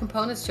have 5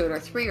 components to it, or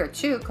 3 or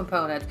 2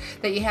 components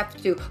that you have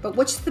to do, but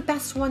which is the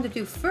best one to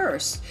do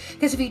first?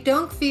 Because if you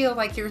don't feel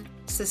like you're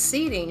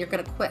succeeding, you're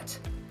gonna quit.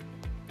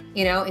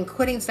 You know, and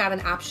quitting's not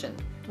an option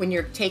when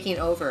you're taking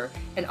over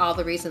and all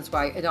the reasons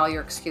why and all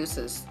your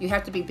excuses. You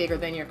have to be bigger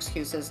than your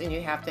excuses, and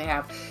you have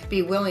to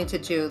be willing to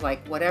do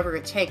like whatever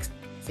it takes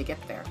to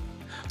get there.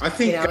 I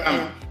think, you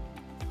know,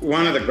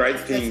 one of the great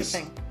things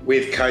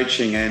with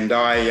coaching, and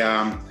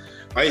I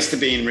used to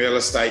be in real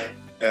estate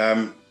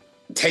 10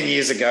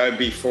 years ago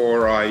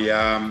before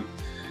I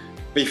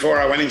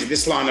went into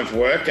this line of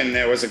work, and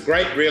there was a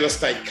great real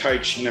estate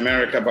coach in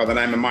America by the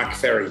name of Mike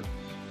Ferry,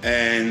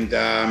 and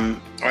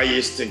I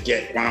used to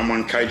get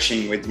one-on-one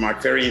coaching with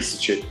Mike Ferry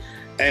Institute.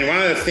 And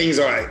one of the things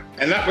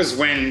and that was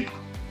when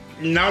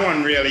no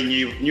one really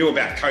knew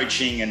about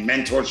coaching and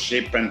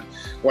mentorship and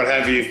what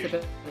have you.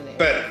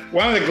 But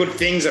one of the good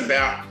things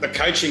about the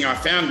coaching I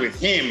found with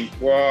him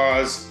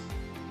was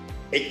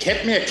it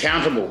kept me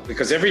accountable,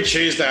 because every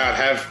Tuesday I'd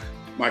have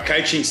my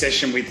coaching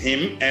session with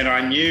him, and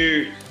I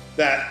knew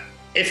that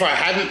if I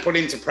hadn't put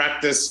into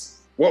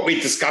practice what we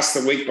discussed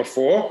the week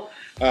before,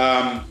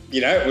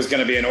 you know, it was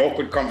going to be an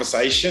awkward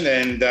conversation,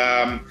 and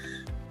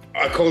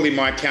I called him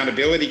my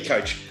accountability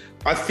coach.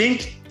 I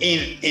think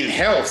in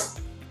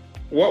health,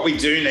 what we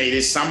do need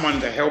is someone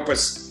to help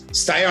us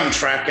stay on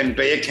track and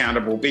be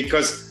accountable,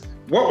 because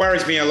what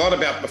worries me a lot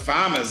about the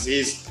farmers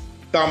is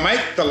they'll make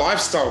the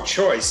lifestyle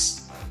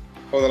choice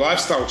or the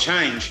lifestyle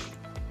change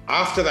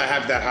after they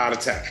have that heart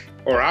attack,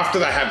 or after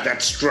they have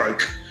that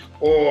stroke,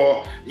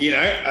 or, you know,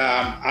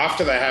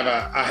 after they have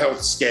a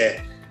health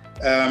scare.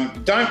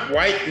 Don't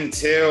wait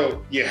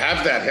until you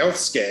have that health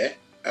scare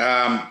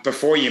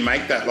before you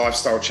make that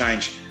lifestyle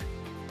change.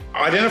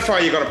 Identify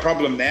you've got a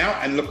problem now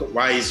and look at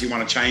ways you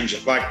want to change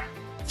it. Like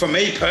for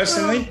me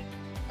personally,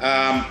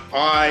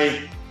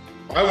 I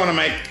want to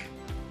make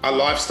a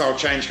lifestyle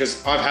change,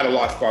 because I've had a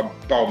life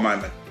bulb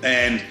moment,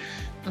 and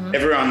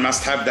everyone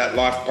must have that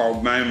life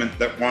bulb moment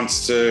that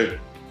wants to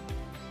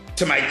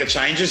make the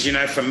changes. You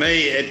know, for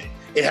me,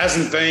 it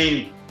hasn't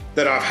been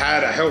that I've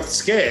had a health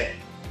scare.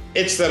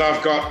 It's that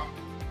I've got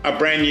a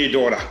brand new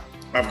daughter.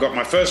 I've got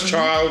my first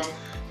child.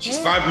 She's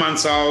 5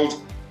 months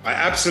old. I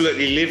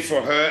absolutely live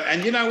for her.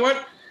 And you know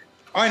what?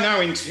 I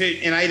know in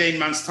 18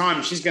 months'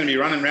 time, she's going to be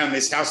running around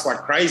this house like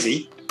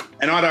crazy.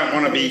 And I don't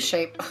want to be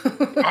shape.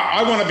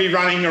 I want to be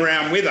running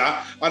around with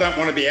her. I don't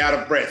want to be out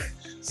of breath.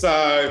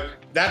 So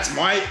that's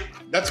my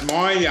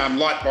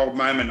light bulb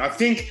moment. I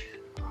think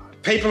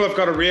people have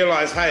got to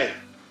realize, hey,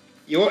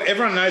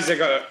 everyone knows you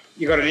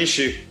got an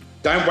issue.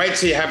 Don't wait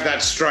till you have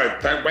that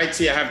stroke. Don't wait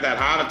till you have that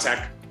heart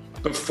attack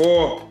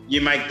before you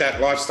make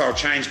that lifestyle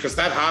change, because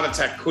that heart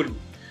attack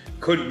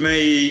could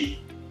be,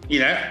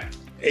 you know,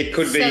 it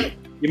could be,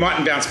 you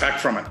mightn't bounce back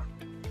from it.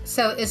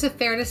 So is it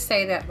fair to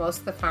say that most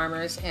of the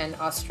farmers in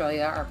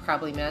Australia are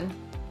probably men?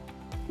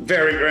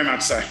 Very, very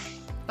much so.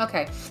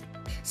 Okay.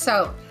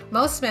 So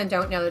most men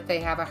don't know that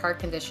they have a heart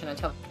condition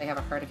until they have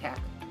a heart attack.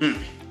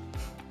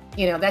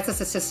 You know, that's a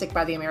statistic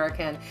by the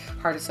American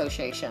Heart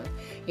Association,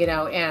 you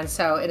know, and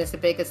so it is the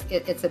biggest,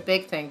 it's a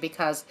big thing,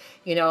 because,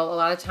 you know, a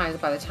lot of times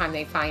by the time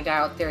they find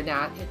out,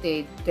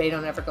 they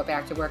don't ever go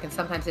back to work, and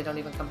sometimes they don't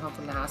even come home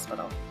from the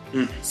hospital.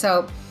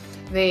 So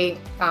you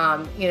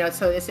know,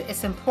 so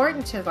it's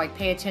important to like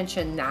pay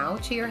attention now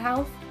to your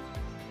health,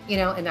 you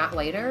know, and not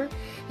later,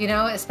 you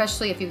know,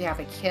 especially if you have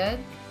a kid,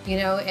 you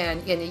know,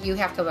 and you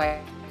have to,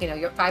 like, you know,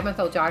 your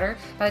 5-month-old daughter,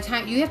 by the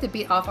time you have to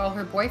beat off all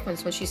her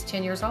boyfriends when she's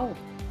 10 years old.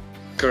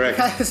 Correct.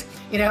 Because,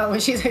 you know, when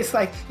it's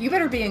like, you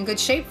better be in good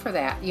shape for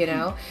that, you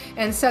know?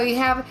 And so you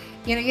have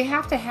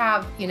to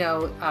have, you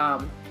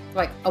know,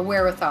 like a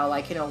wherewithal,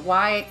 like, you know,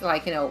 why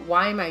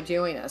am I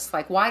doing this?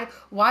 Like, why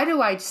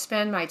do I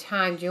spend my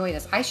time doing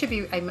this?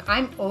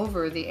 I'm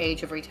over the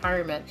age of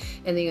retirement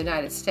in the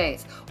United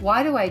States.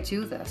 Why do I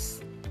do this?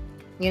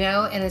 You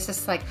know, and it's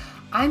just like,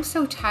 I'm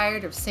so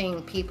tired of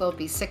seeing people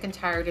be sick and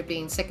tired of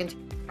being sick and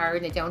tired,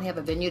 and they don't have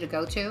a venue to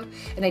go to,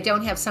 and they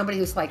don't have somebody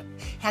who's like,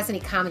 has any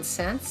common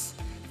sense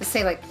to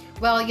say, like,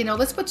 well, you know,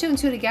 let's put 2 and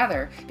 2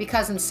 together,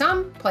 because in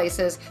some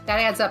places that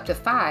adds up to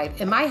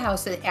 5. In my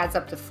house, it adds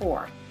up to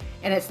 4,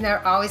 and it's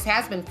never, always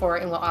has been 4,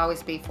 and will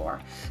always be 4.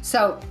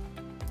 So,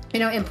 you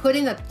know, in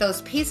putting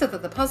those pieces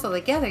of the puzzle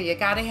together, you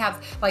got to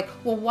have, like,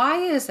 well, why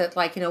is it,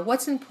 like, you know,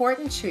 what's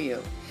important to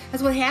you?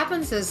 Because what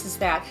happens is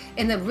that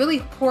in the really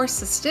poor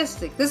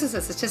statistic, this is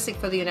a statistic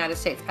for the United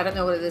States, I don't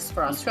know what it is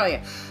for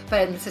Australia,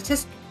 but in the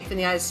statistic in the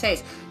United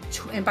States,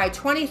 and by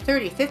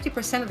 2030,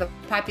 50% of the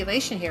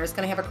population here is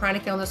going to have a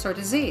chronic illness or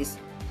disease.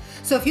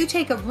 So if you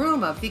take a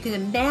room of, you can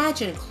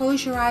imagine,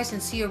 close your eyes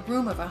and see a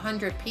room of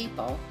 100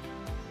 people,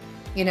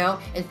 you know,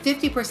 and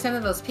 50%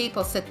 of those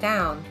people sit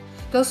down.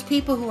 Those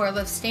people who are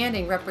left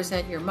standing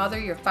represent your mother,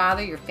 your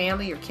father, your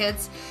family, your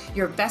kids,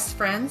 your best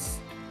friends,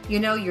 you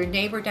know, your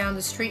neighbor down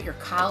the street, your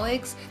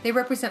colleagues. They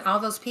represent all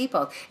those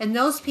people. And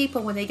those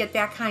people, when they get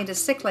that kind of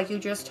sick, like you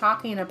were just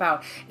talking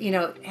about, you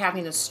know,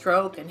 having a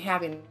stroke and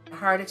having a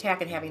heart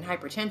attack and having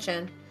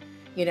hypertension,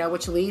 you know,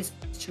 which leads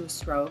to a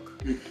stroke,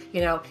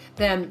 you know,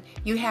 then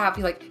you've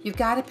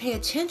got to pay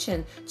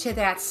attention to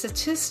that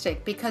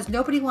statistic, because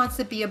nobody wants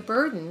to be a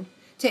burden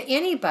to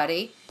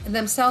anybody,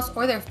 themselves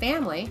or their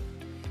family,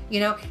 you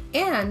know.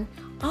 And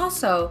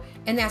also,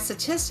 in that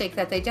statistic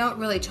that they don't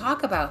really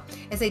talk about,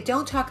 is they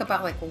don't talk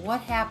about, like,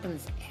 what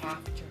happens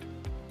after.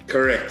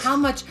 Correct.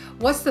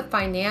 What's the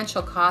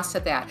financial cost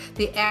of that?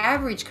 The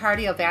average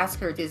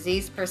cardiovascular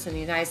disease person in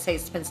the United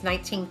States spends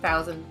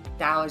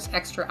 $19,000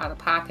 extra out of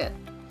pocket.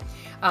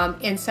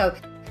 And so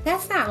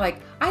that's not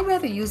like, I'd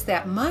rather use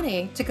that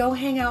money to go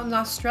hang out in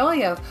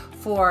Australia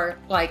for,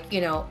 like,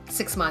 you know,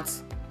 6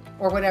 months,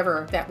 or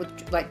whatever that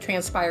would, like,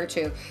 transpire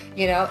to,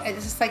 you know.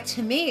 It's just like,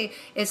 to me,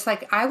 it's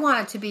like, I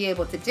want to be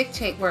able to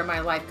dictate where my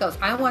life goes.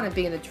 I want to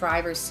be in the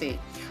driver's seat.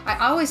 I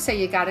always say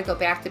you got to go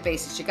back to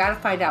basics. You got to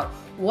find out,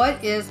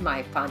 what is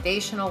my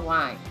foundational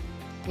line,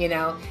 you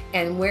know,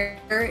 and where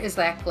is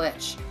that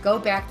glitch? Go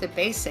back to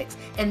basics,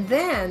 and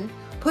then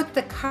put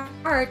the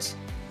cart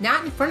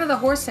not in front of the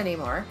horse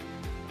anymore.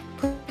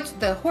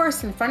 Put the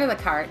horse in front of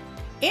the cart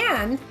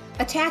and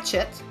attach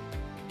it.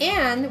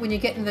 And when you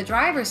get in the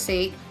driver's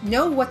seat,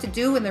 know what to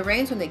do in the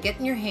reins when they get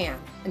in your hand.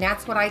 And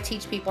that's what I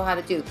teach people how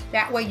to do.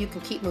 That way you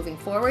can keep moving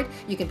forward,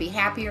 you can be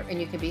happier,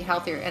 and you can be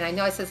healthier. And I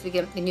know I said this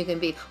again, and you can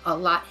be a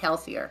lot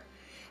healthier.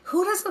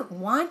 Who doesn't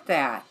want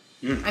that?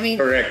 I mean,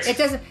 correct. It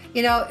doesn't,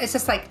 you know, it's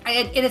just like,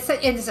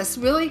 it's just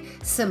really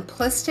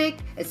simplistic.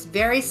 It's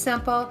very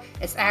simple.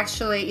 It's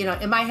actually, you know,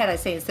 in my head I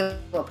say it's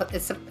simple,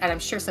 and I'm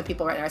sure some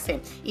people right now are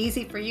saying,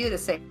 easy for you to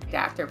say,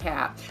 Dr.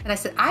 Pat. And I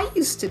said, I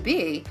used to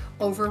be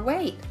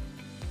overweight.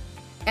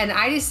 And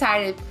I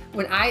decided,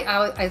 when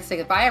I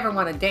think, if I ever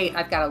want to date,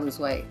 I've got to lose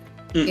weight,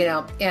 you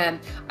know. And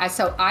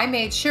so I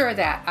made sure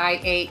that I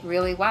ate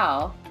really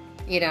well,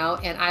 you know,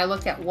 and I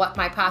looked at what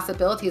my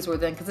possibilities were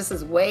then, because this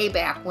is way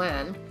back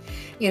when,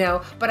 you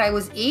know, but I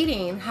was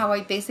eating how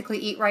I basically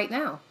eat right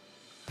now.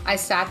 I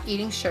stopped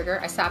eating sugar.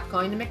 I stopped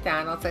going to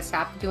McDonald's. I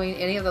stopped doing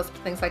any of those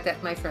things like that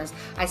with my friends.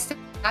 I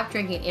stopped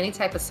drinking any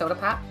type of soda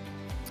pop.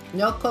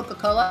 No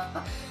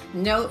Coca-Cola.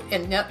 None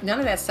of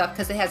that stuff,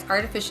 because it has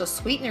artificial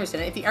sweeteners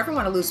in it. If you ever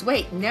want to lose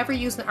weight, never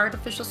use an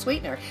artificial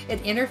sweetener.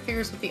 It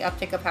interferes with the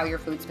uptake of how your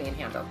food's being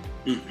handled.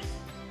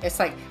 It's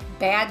like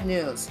bad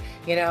news,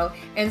 you know?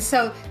 And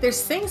so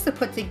there's things to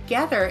put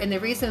together, and the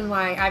reason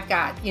why I've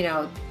got,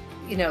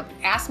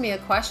 ask me a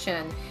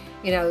question,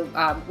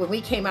 when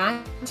we came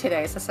on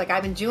today, it's just like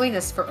I've been doing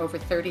this for over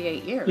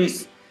 38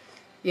 years.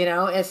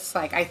 It's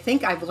like I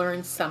think I've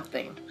learned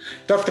something.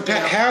 Dr.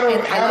 Pat,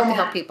 I love to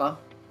help people.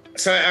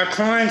 So our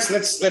clients,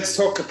 let's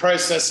talk the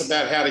process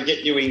about how to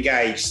get you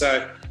engaged.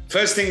 So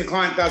first thing the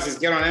client does is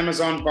get on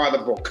Amazon, buy the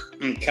book.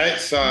 Okay,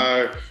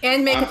 so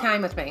and make a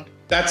time with me.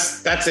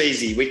 That's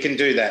easy. We can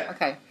do that.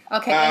 Okay.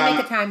 And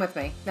make a time with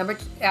me.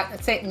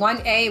 Say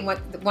 1A.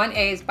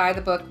 1A is buy the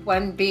book.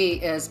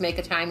 1B is make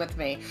a time with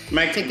me.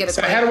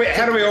 So how do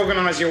we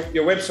organise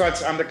your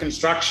website's under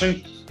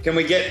construction? Can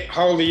we get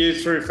hold of you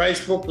through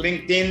Facebook,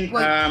 LinkedIn?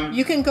 Well,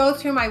 you can go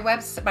through my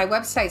website. My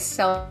website's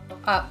still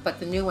up, but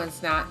the new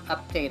one's not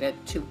updated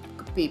to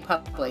be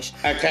published.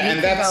 Okay,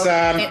 and that's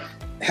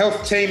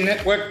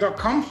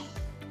healthteamnetwork.com?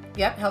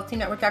 Yep,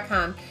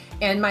 healthteamnetwork.com.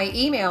 And my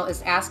email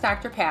is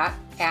askdrpat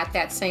at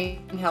that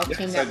same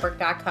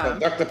healthteamnetwork.com. So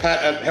Dr.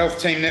 Pat at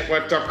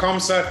healthteamnetwork.com.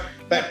 So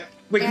that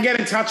we can get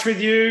in touch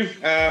with you.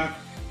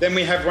 Then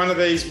we have one of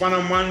these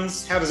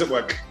one-on-ones. How does it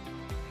work?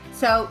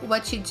 So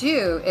what you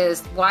do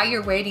is, while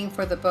you're waiting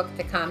for the book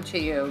to come to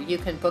you, you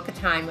can book a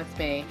time with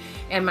me.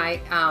 And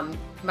my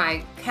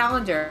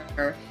calendar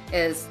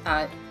is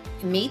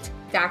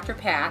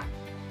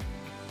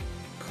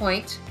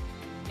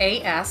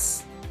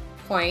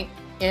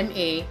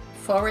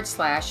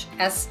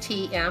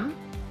meetdrpat.as.me/STM,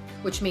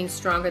 which means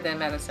stronger than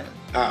medicine.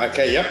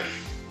 Okay, yep.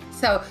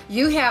 So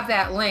you have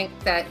that link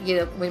that,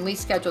 when we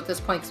scheduled this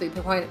point,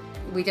 because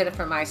we did it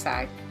from my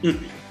side.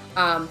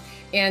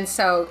 And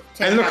so,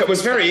 look, it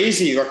was very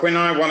easy. Like when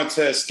I wanted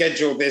to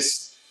schedule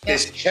this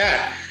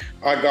chat,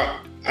 I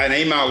got an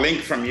email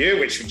link from you,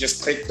 which we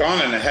just clicked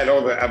on, and it had all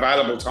the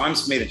available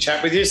times for me to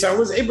chat with you.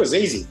 So it was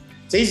easy.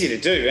 It's easy to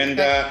do. And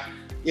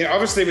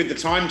obviously with the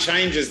time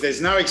changes, there's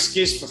no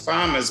excuse for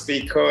farmers,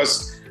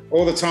 because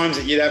all the times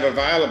that you'd have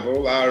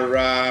available are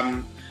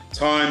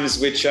times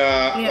which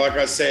are, like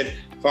I said,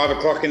 5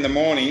 o'clock in the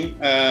morning,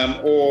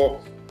 or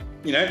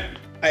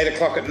 8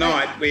 o'clock at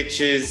night,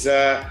 which is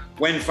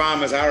when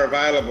farmers are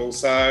available.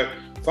 So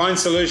find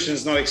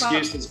solutions, not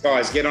excuses,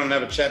 guys. Get on and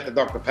have a chat to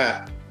Dr.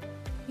 Pat.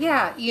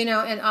 Yeah,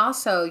 and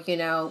also,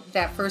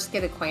 that first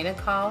get acquainted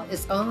call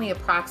is only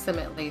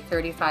approximately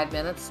 35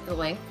 minutes in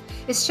length.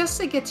 It's just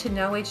to get to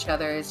know each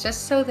other. It's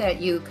just so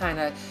that you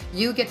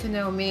get to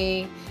know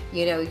me,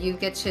 you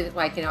get to,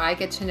 I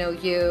get to know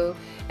you,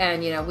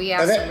 and, we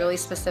ask some really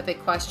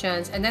specific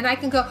questions, and then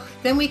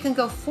we can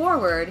go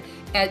forward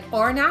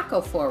or not go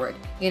forward.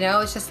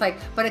 It's just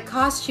but it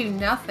costs you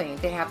nothing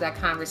to have that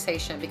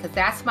conversation, because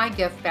that's my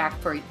gift back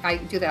I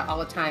do that all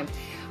the time.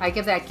 I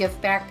give that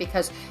gift back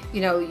because,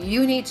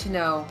 you need to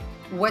know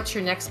what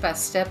your next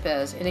best step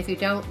is. And if you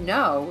don't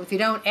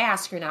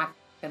ask, you're not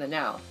going to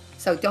know.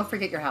 So don't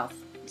forget your health.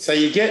 So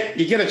you get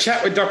a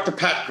chat with Dr.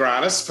 Pat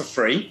gratis for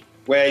free,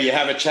 where you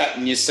have a chat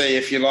and you see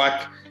if you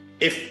like,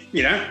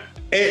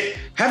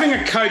 having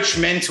a coach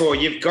mentor,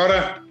 you've got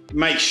to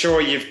make sure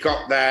you've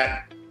got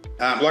that.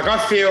 I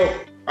feel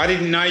I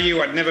didn't know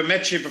you. I'd never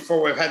met you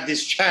before we've had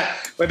this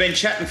chat. We've been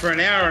chatting for an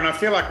hour and I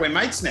feel like we're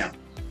mates now.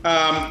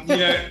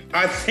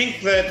 I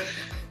think that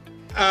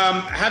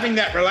having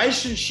that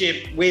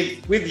relationship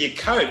with your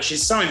coach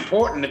is so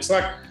important. It's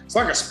like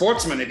a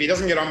sportsman. If he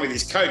doesn't get on with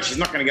his coach, he's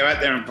not going to go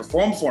out there and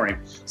perform for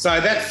him. So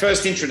that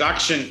first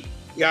introduction,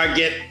 I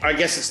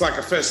guess it's like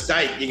a first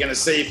date. You're going to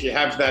see if you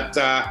have that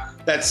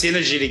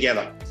synergy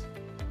together.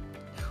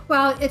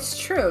 Well, it's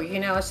true.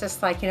 It's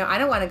just I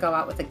don't want to go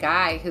out with a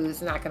guy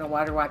who's not going to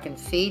water walk and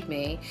feed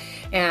me,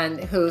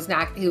 and who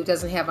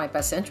doesn't have my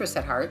best interest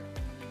at heart.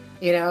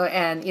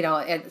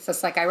 It's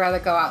just I rather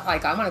go out, I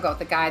want to go with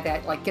the guy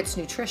that gets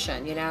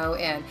nutrition,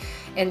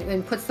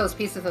 and puts those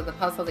pieces of the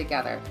puzzle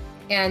together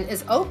and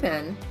is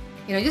open.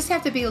 You just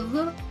have to be a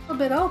little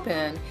bit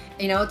open,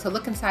 to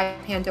look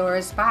inside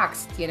Pandora's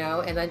box,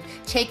 and then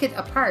take it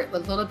apart a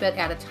little bit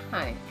at a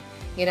time.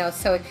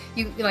 So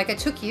it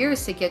took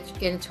years to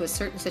get into a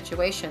certain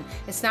situation.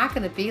 It's not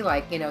going to be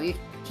you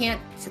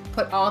can't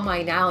put all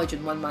my knowledge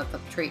in 1 month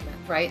of treatment,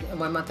 right? In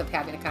 1 month of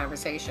having a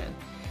conversation.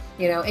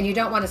 And you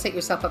don't want to set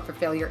yourself up for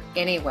failure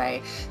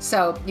anyway.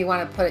 So you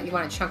want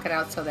to chunk it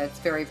out so that it's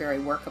very, very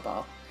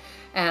workable.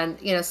 And,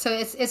 so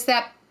it's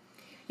that,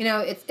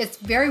 it's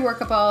very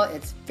workable,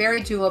 it's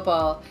very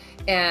doable,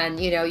 and,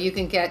 you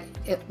can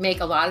make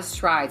a lot of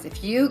strides.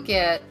 If you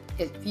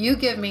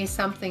give me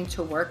something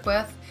to work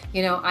with,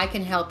 I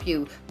can help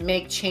you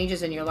make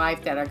changes in your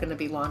life that are going to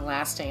be long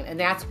lasting. And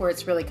that's where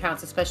it really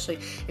counts, especially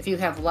if you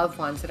have loved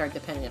ones that are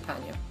dependent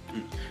upon you.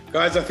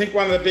 Guys, I think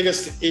one of the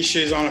biggest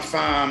issues on a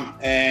farm,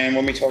 and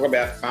when we talk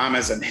about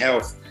farmers and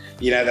health,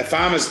 the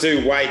farmers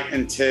do wait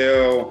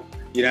until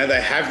You know,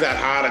 they have that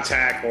heart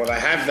attack or they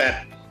have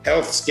that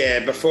health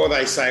scare before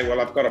they say, well,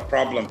 I've got a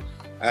problem.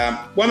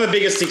 One of the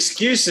biggest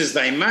excuses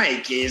they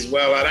make is,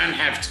 well, I don't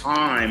have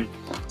time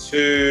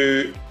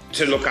to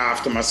look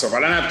after myself. I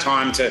don't have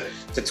time to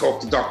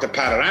talk to Dr.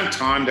 Pat. I don't have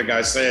time to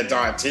go see a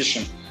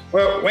dietitian.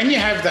 Well, when you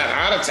have that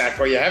heart attack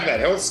or you have that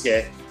health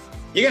scare,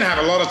 you're going to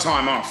have a lot of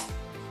time off.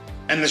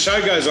 And the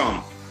show goes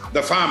on.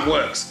 The farm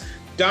works.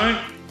 Don't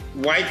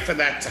wait for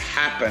that to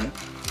happen,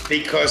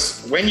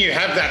 because when you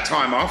have that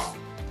time off,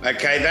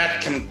 okay,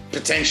 that can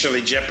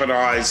potentially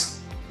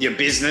jeopardize your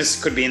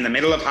business. Could be in the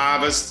middle of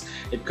harvest.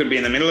 It could be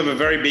in the middle of a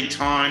very big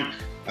time.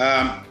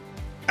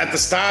 At the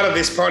start of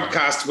this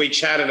podcast, we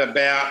chatted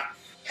about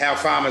how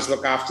farmers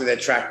look after their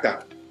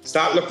tractor.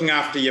 Start looking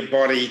after your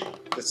body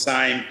the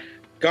same.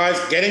 Guys,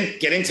 get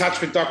in touch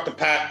with Dr.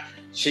 Pat.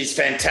 She's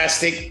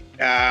fantastic.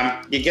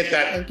 You get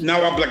that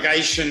no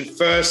obligation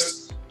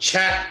first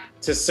chat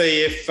to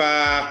see if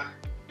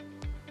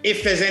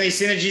there's any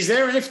synergies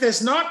there, and if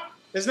there's not,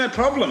 there's no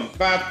problem.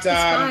 But it's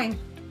fine.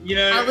 You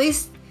know, I'll at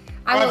least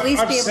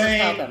be able to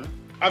tell them.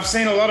 I've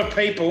seen a lot of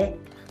people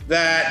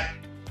that,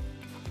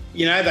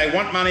 you know, they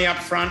want money up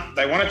front,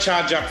 they want to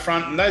charge up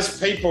front, and those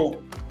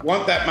people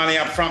want that money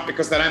up front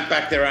because they don't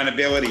back their own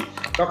ability.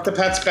 Dr.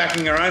 Pat's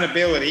backing her own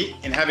ability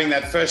in having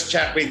that first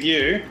chat with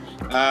you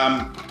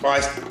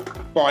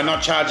by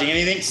not charging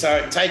anything,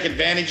 so take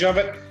advantage of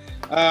it.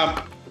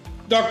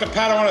 Dr.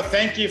 Pat, I want to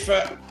thank you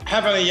for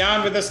having a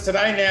yarn with us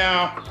today.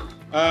 Now,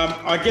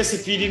 I guess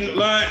if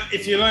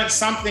you learned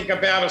something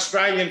about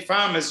Australian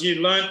farmers,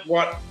 you learnt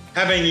what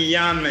having a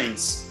yarn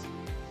means.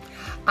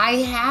 I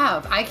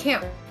have. I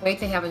can't wait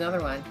to have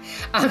another one.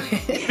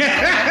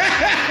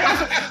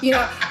 You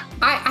know,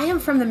 I am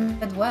from the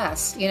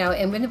Midwest, you know,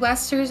 and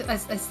Midwesters,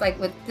 it's like,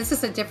 this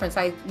is the difference.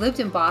 I lived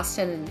in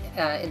Boston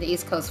in the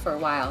East Coast for a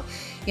while.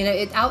 You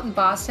know, out in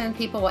Boston,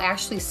 people will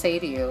actually say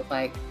to you,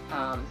 like,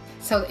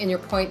 so, and your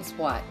point's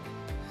what?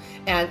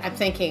 And I'm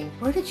thinking,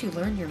 where did you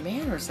learn your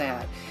manners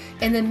at?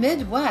 In the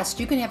Midwest,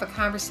 you can have a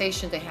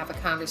conversation to have a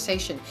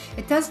conversation.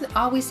 It doesn't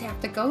always have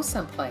to go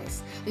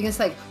someplace. You can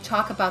like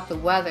talk about the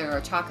weather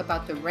or talk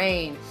about the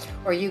rain,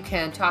 or you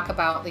can talk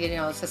about, you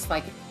know, it's just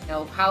like, you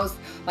know, how's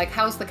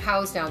the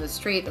cows down the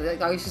street.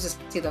 I used to just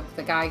see the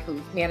guy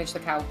who managed the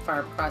cow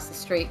farm across the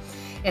street.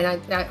 And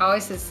I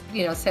always just,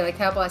 you know, say like,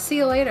 well, I'll see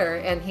you later.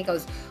 And he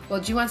goes, well,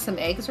 do you want some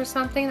eggs or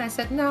something? And I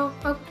said, no,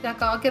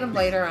 I'll get them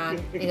later on.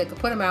 You know,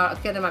 put them out,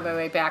 I'll get them on my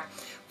way back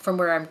from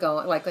where I'm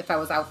going, like if I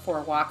was out for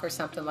a walk or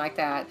something like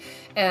that.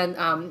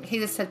 And he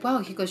just said, well,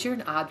 he goes, you're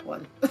an odd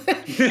one. And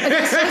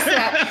it's just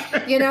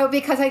that, you know,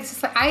 because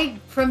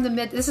from the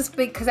this is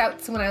big, because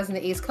that's when I was in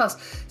the East Coast.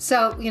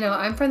 So, you know,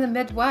 I'm from the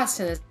Midwest,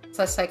 and it's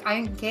just like I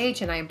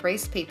engage and I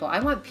embrace people. I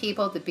want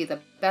people to be the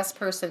best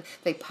person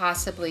they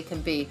possibly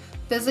can be,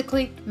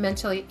 physically,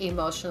 mentally,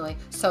 emotionally,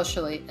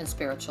 socially, and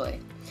spiritually.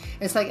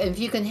 It's like, if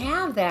you can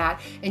have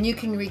that and you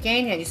can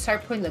regain it, you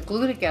start putting the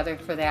glue together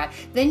for that,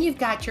 then you've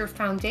got your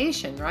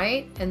foundation,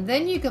 right? And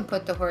then you can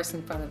put the horse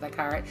in front of the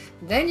cart,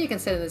 then you can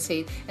sit in the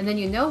seat, and then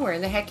you know where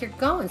in the heck you're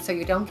going so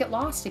you don't get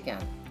lost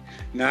again.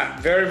 No,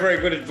 very, very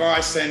good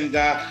advice. And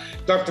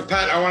Dr.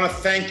 Pat, I want to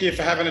thank you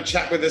for having a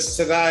chat with us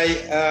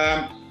today.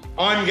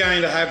 I'm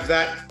going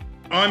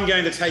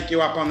to take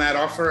you up on that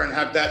offer and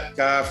have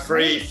that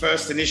free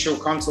first initial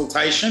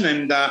consultation.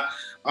 And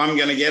I'm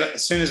going to get,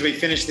 as soon as we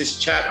finish this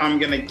chat, I'm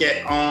going to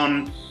get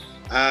on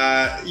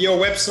your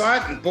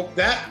website and book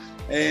that.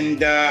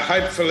 And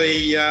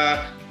hopefully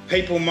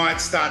people might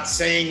start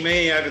seeing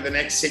me over the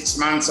next 6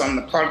 months on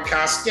the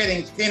podcast,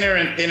 getting thinner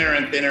and thinner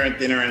and thinner and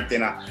thinner and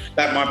thinner.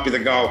 That might be the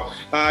goal.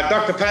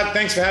 Dr. Pat,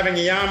 thanks for having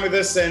a yarn with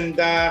us. And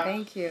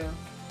thank you.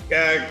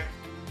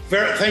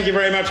 Thank you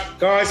very much.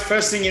 Guys,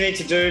 first thing you need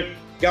to do,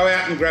 go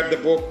out and grab the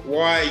book,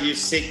 Why Are You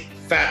Sick,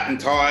 Fat and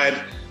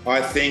Tired? I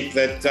think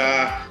that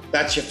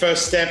that's your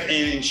first step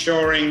in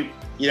ensuring,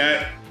 you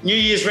know, New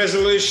Year's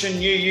resolution,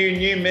 new you,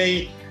 new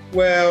me.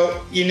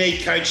 Well, you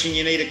need coaching,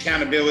 you need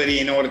accountability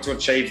in order to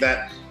achieve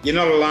that. You're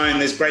not alone.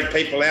 There's great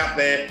people out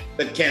there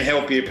that can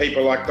help you,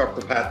 people like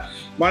Dr. Pat.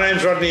 My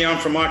name's Rodney, I'm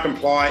from I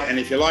Comply, and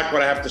if you like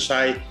what I have to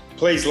say,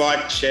 please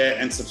like, share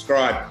and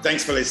subscribe.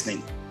 Thanks for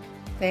listening.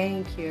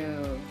 Thank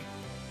you.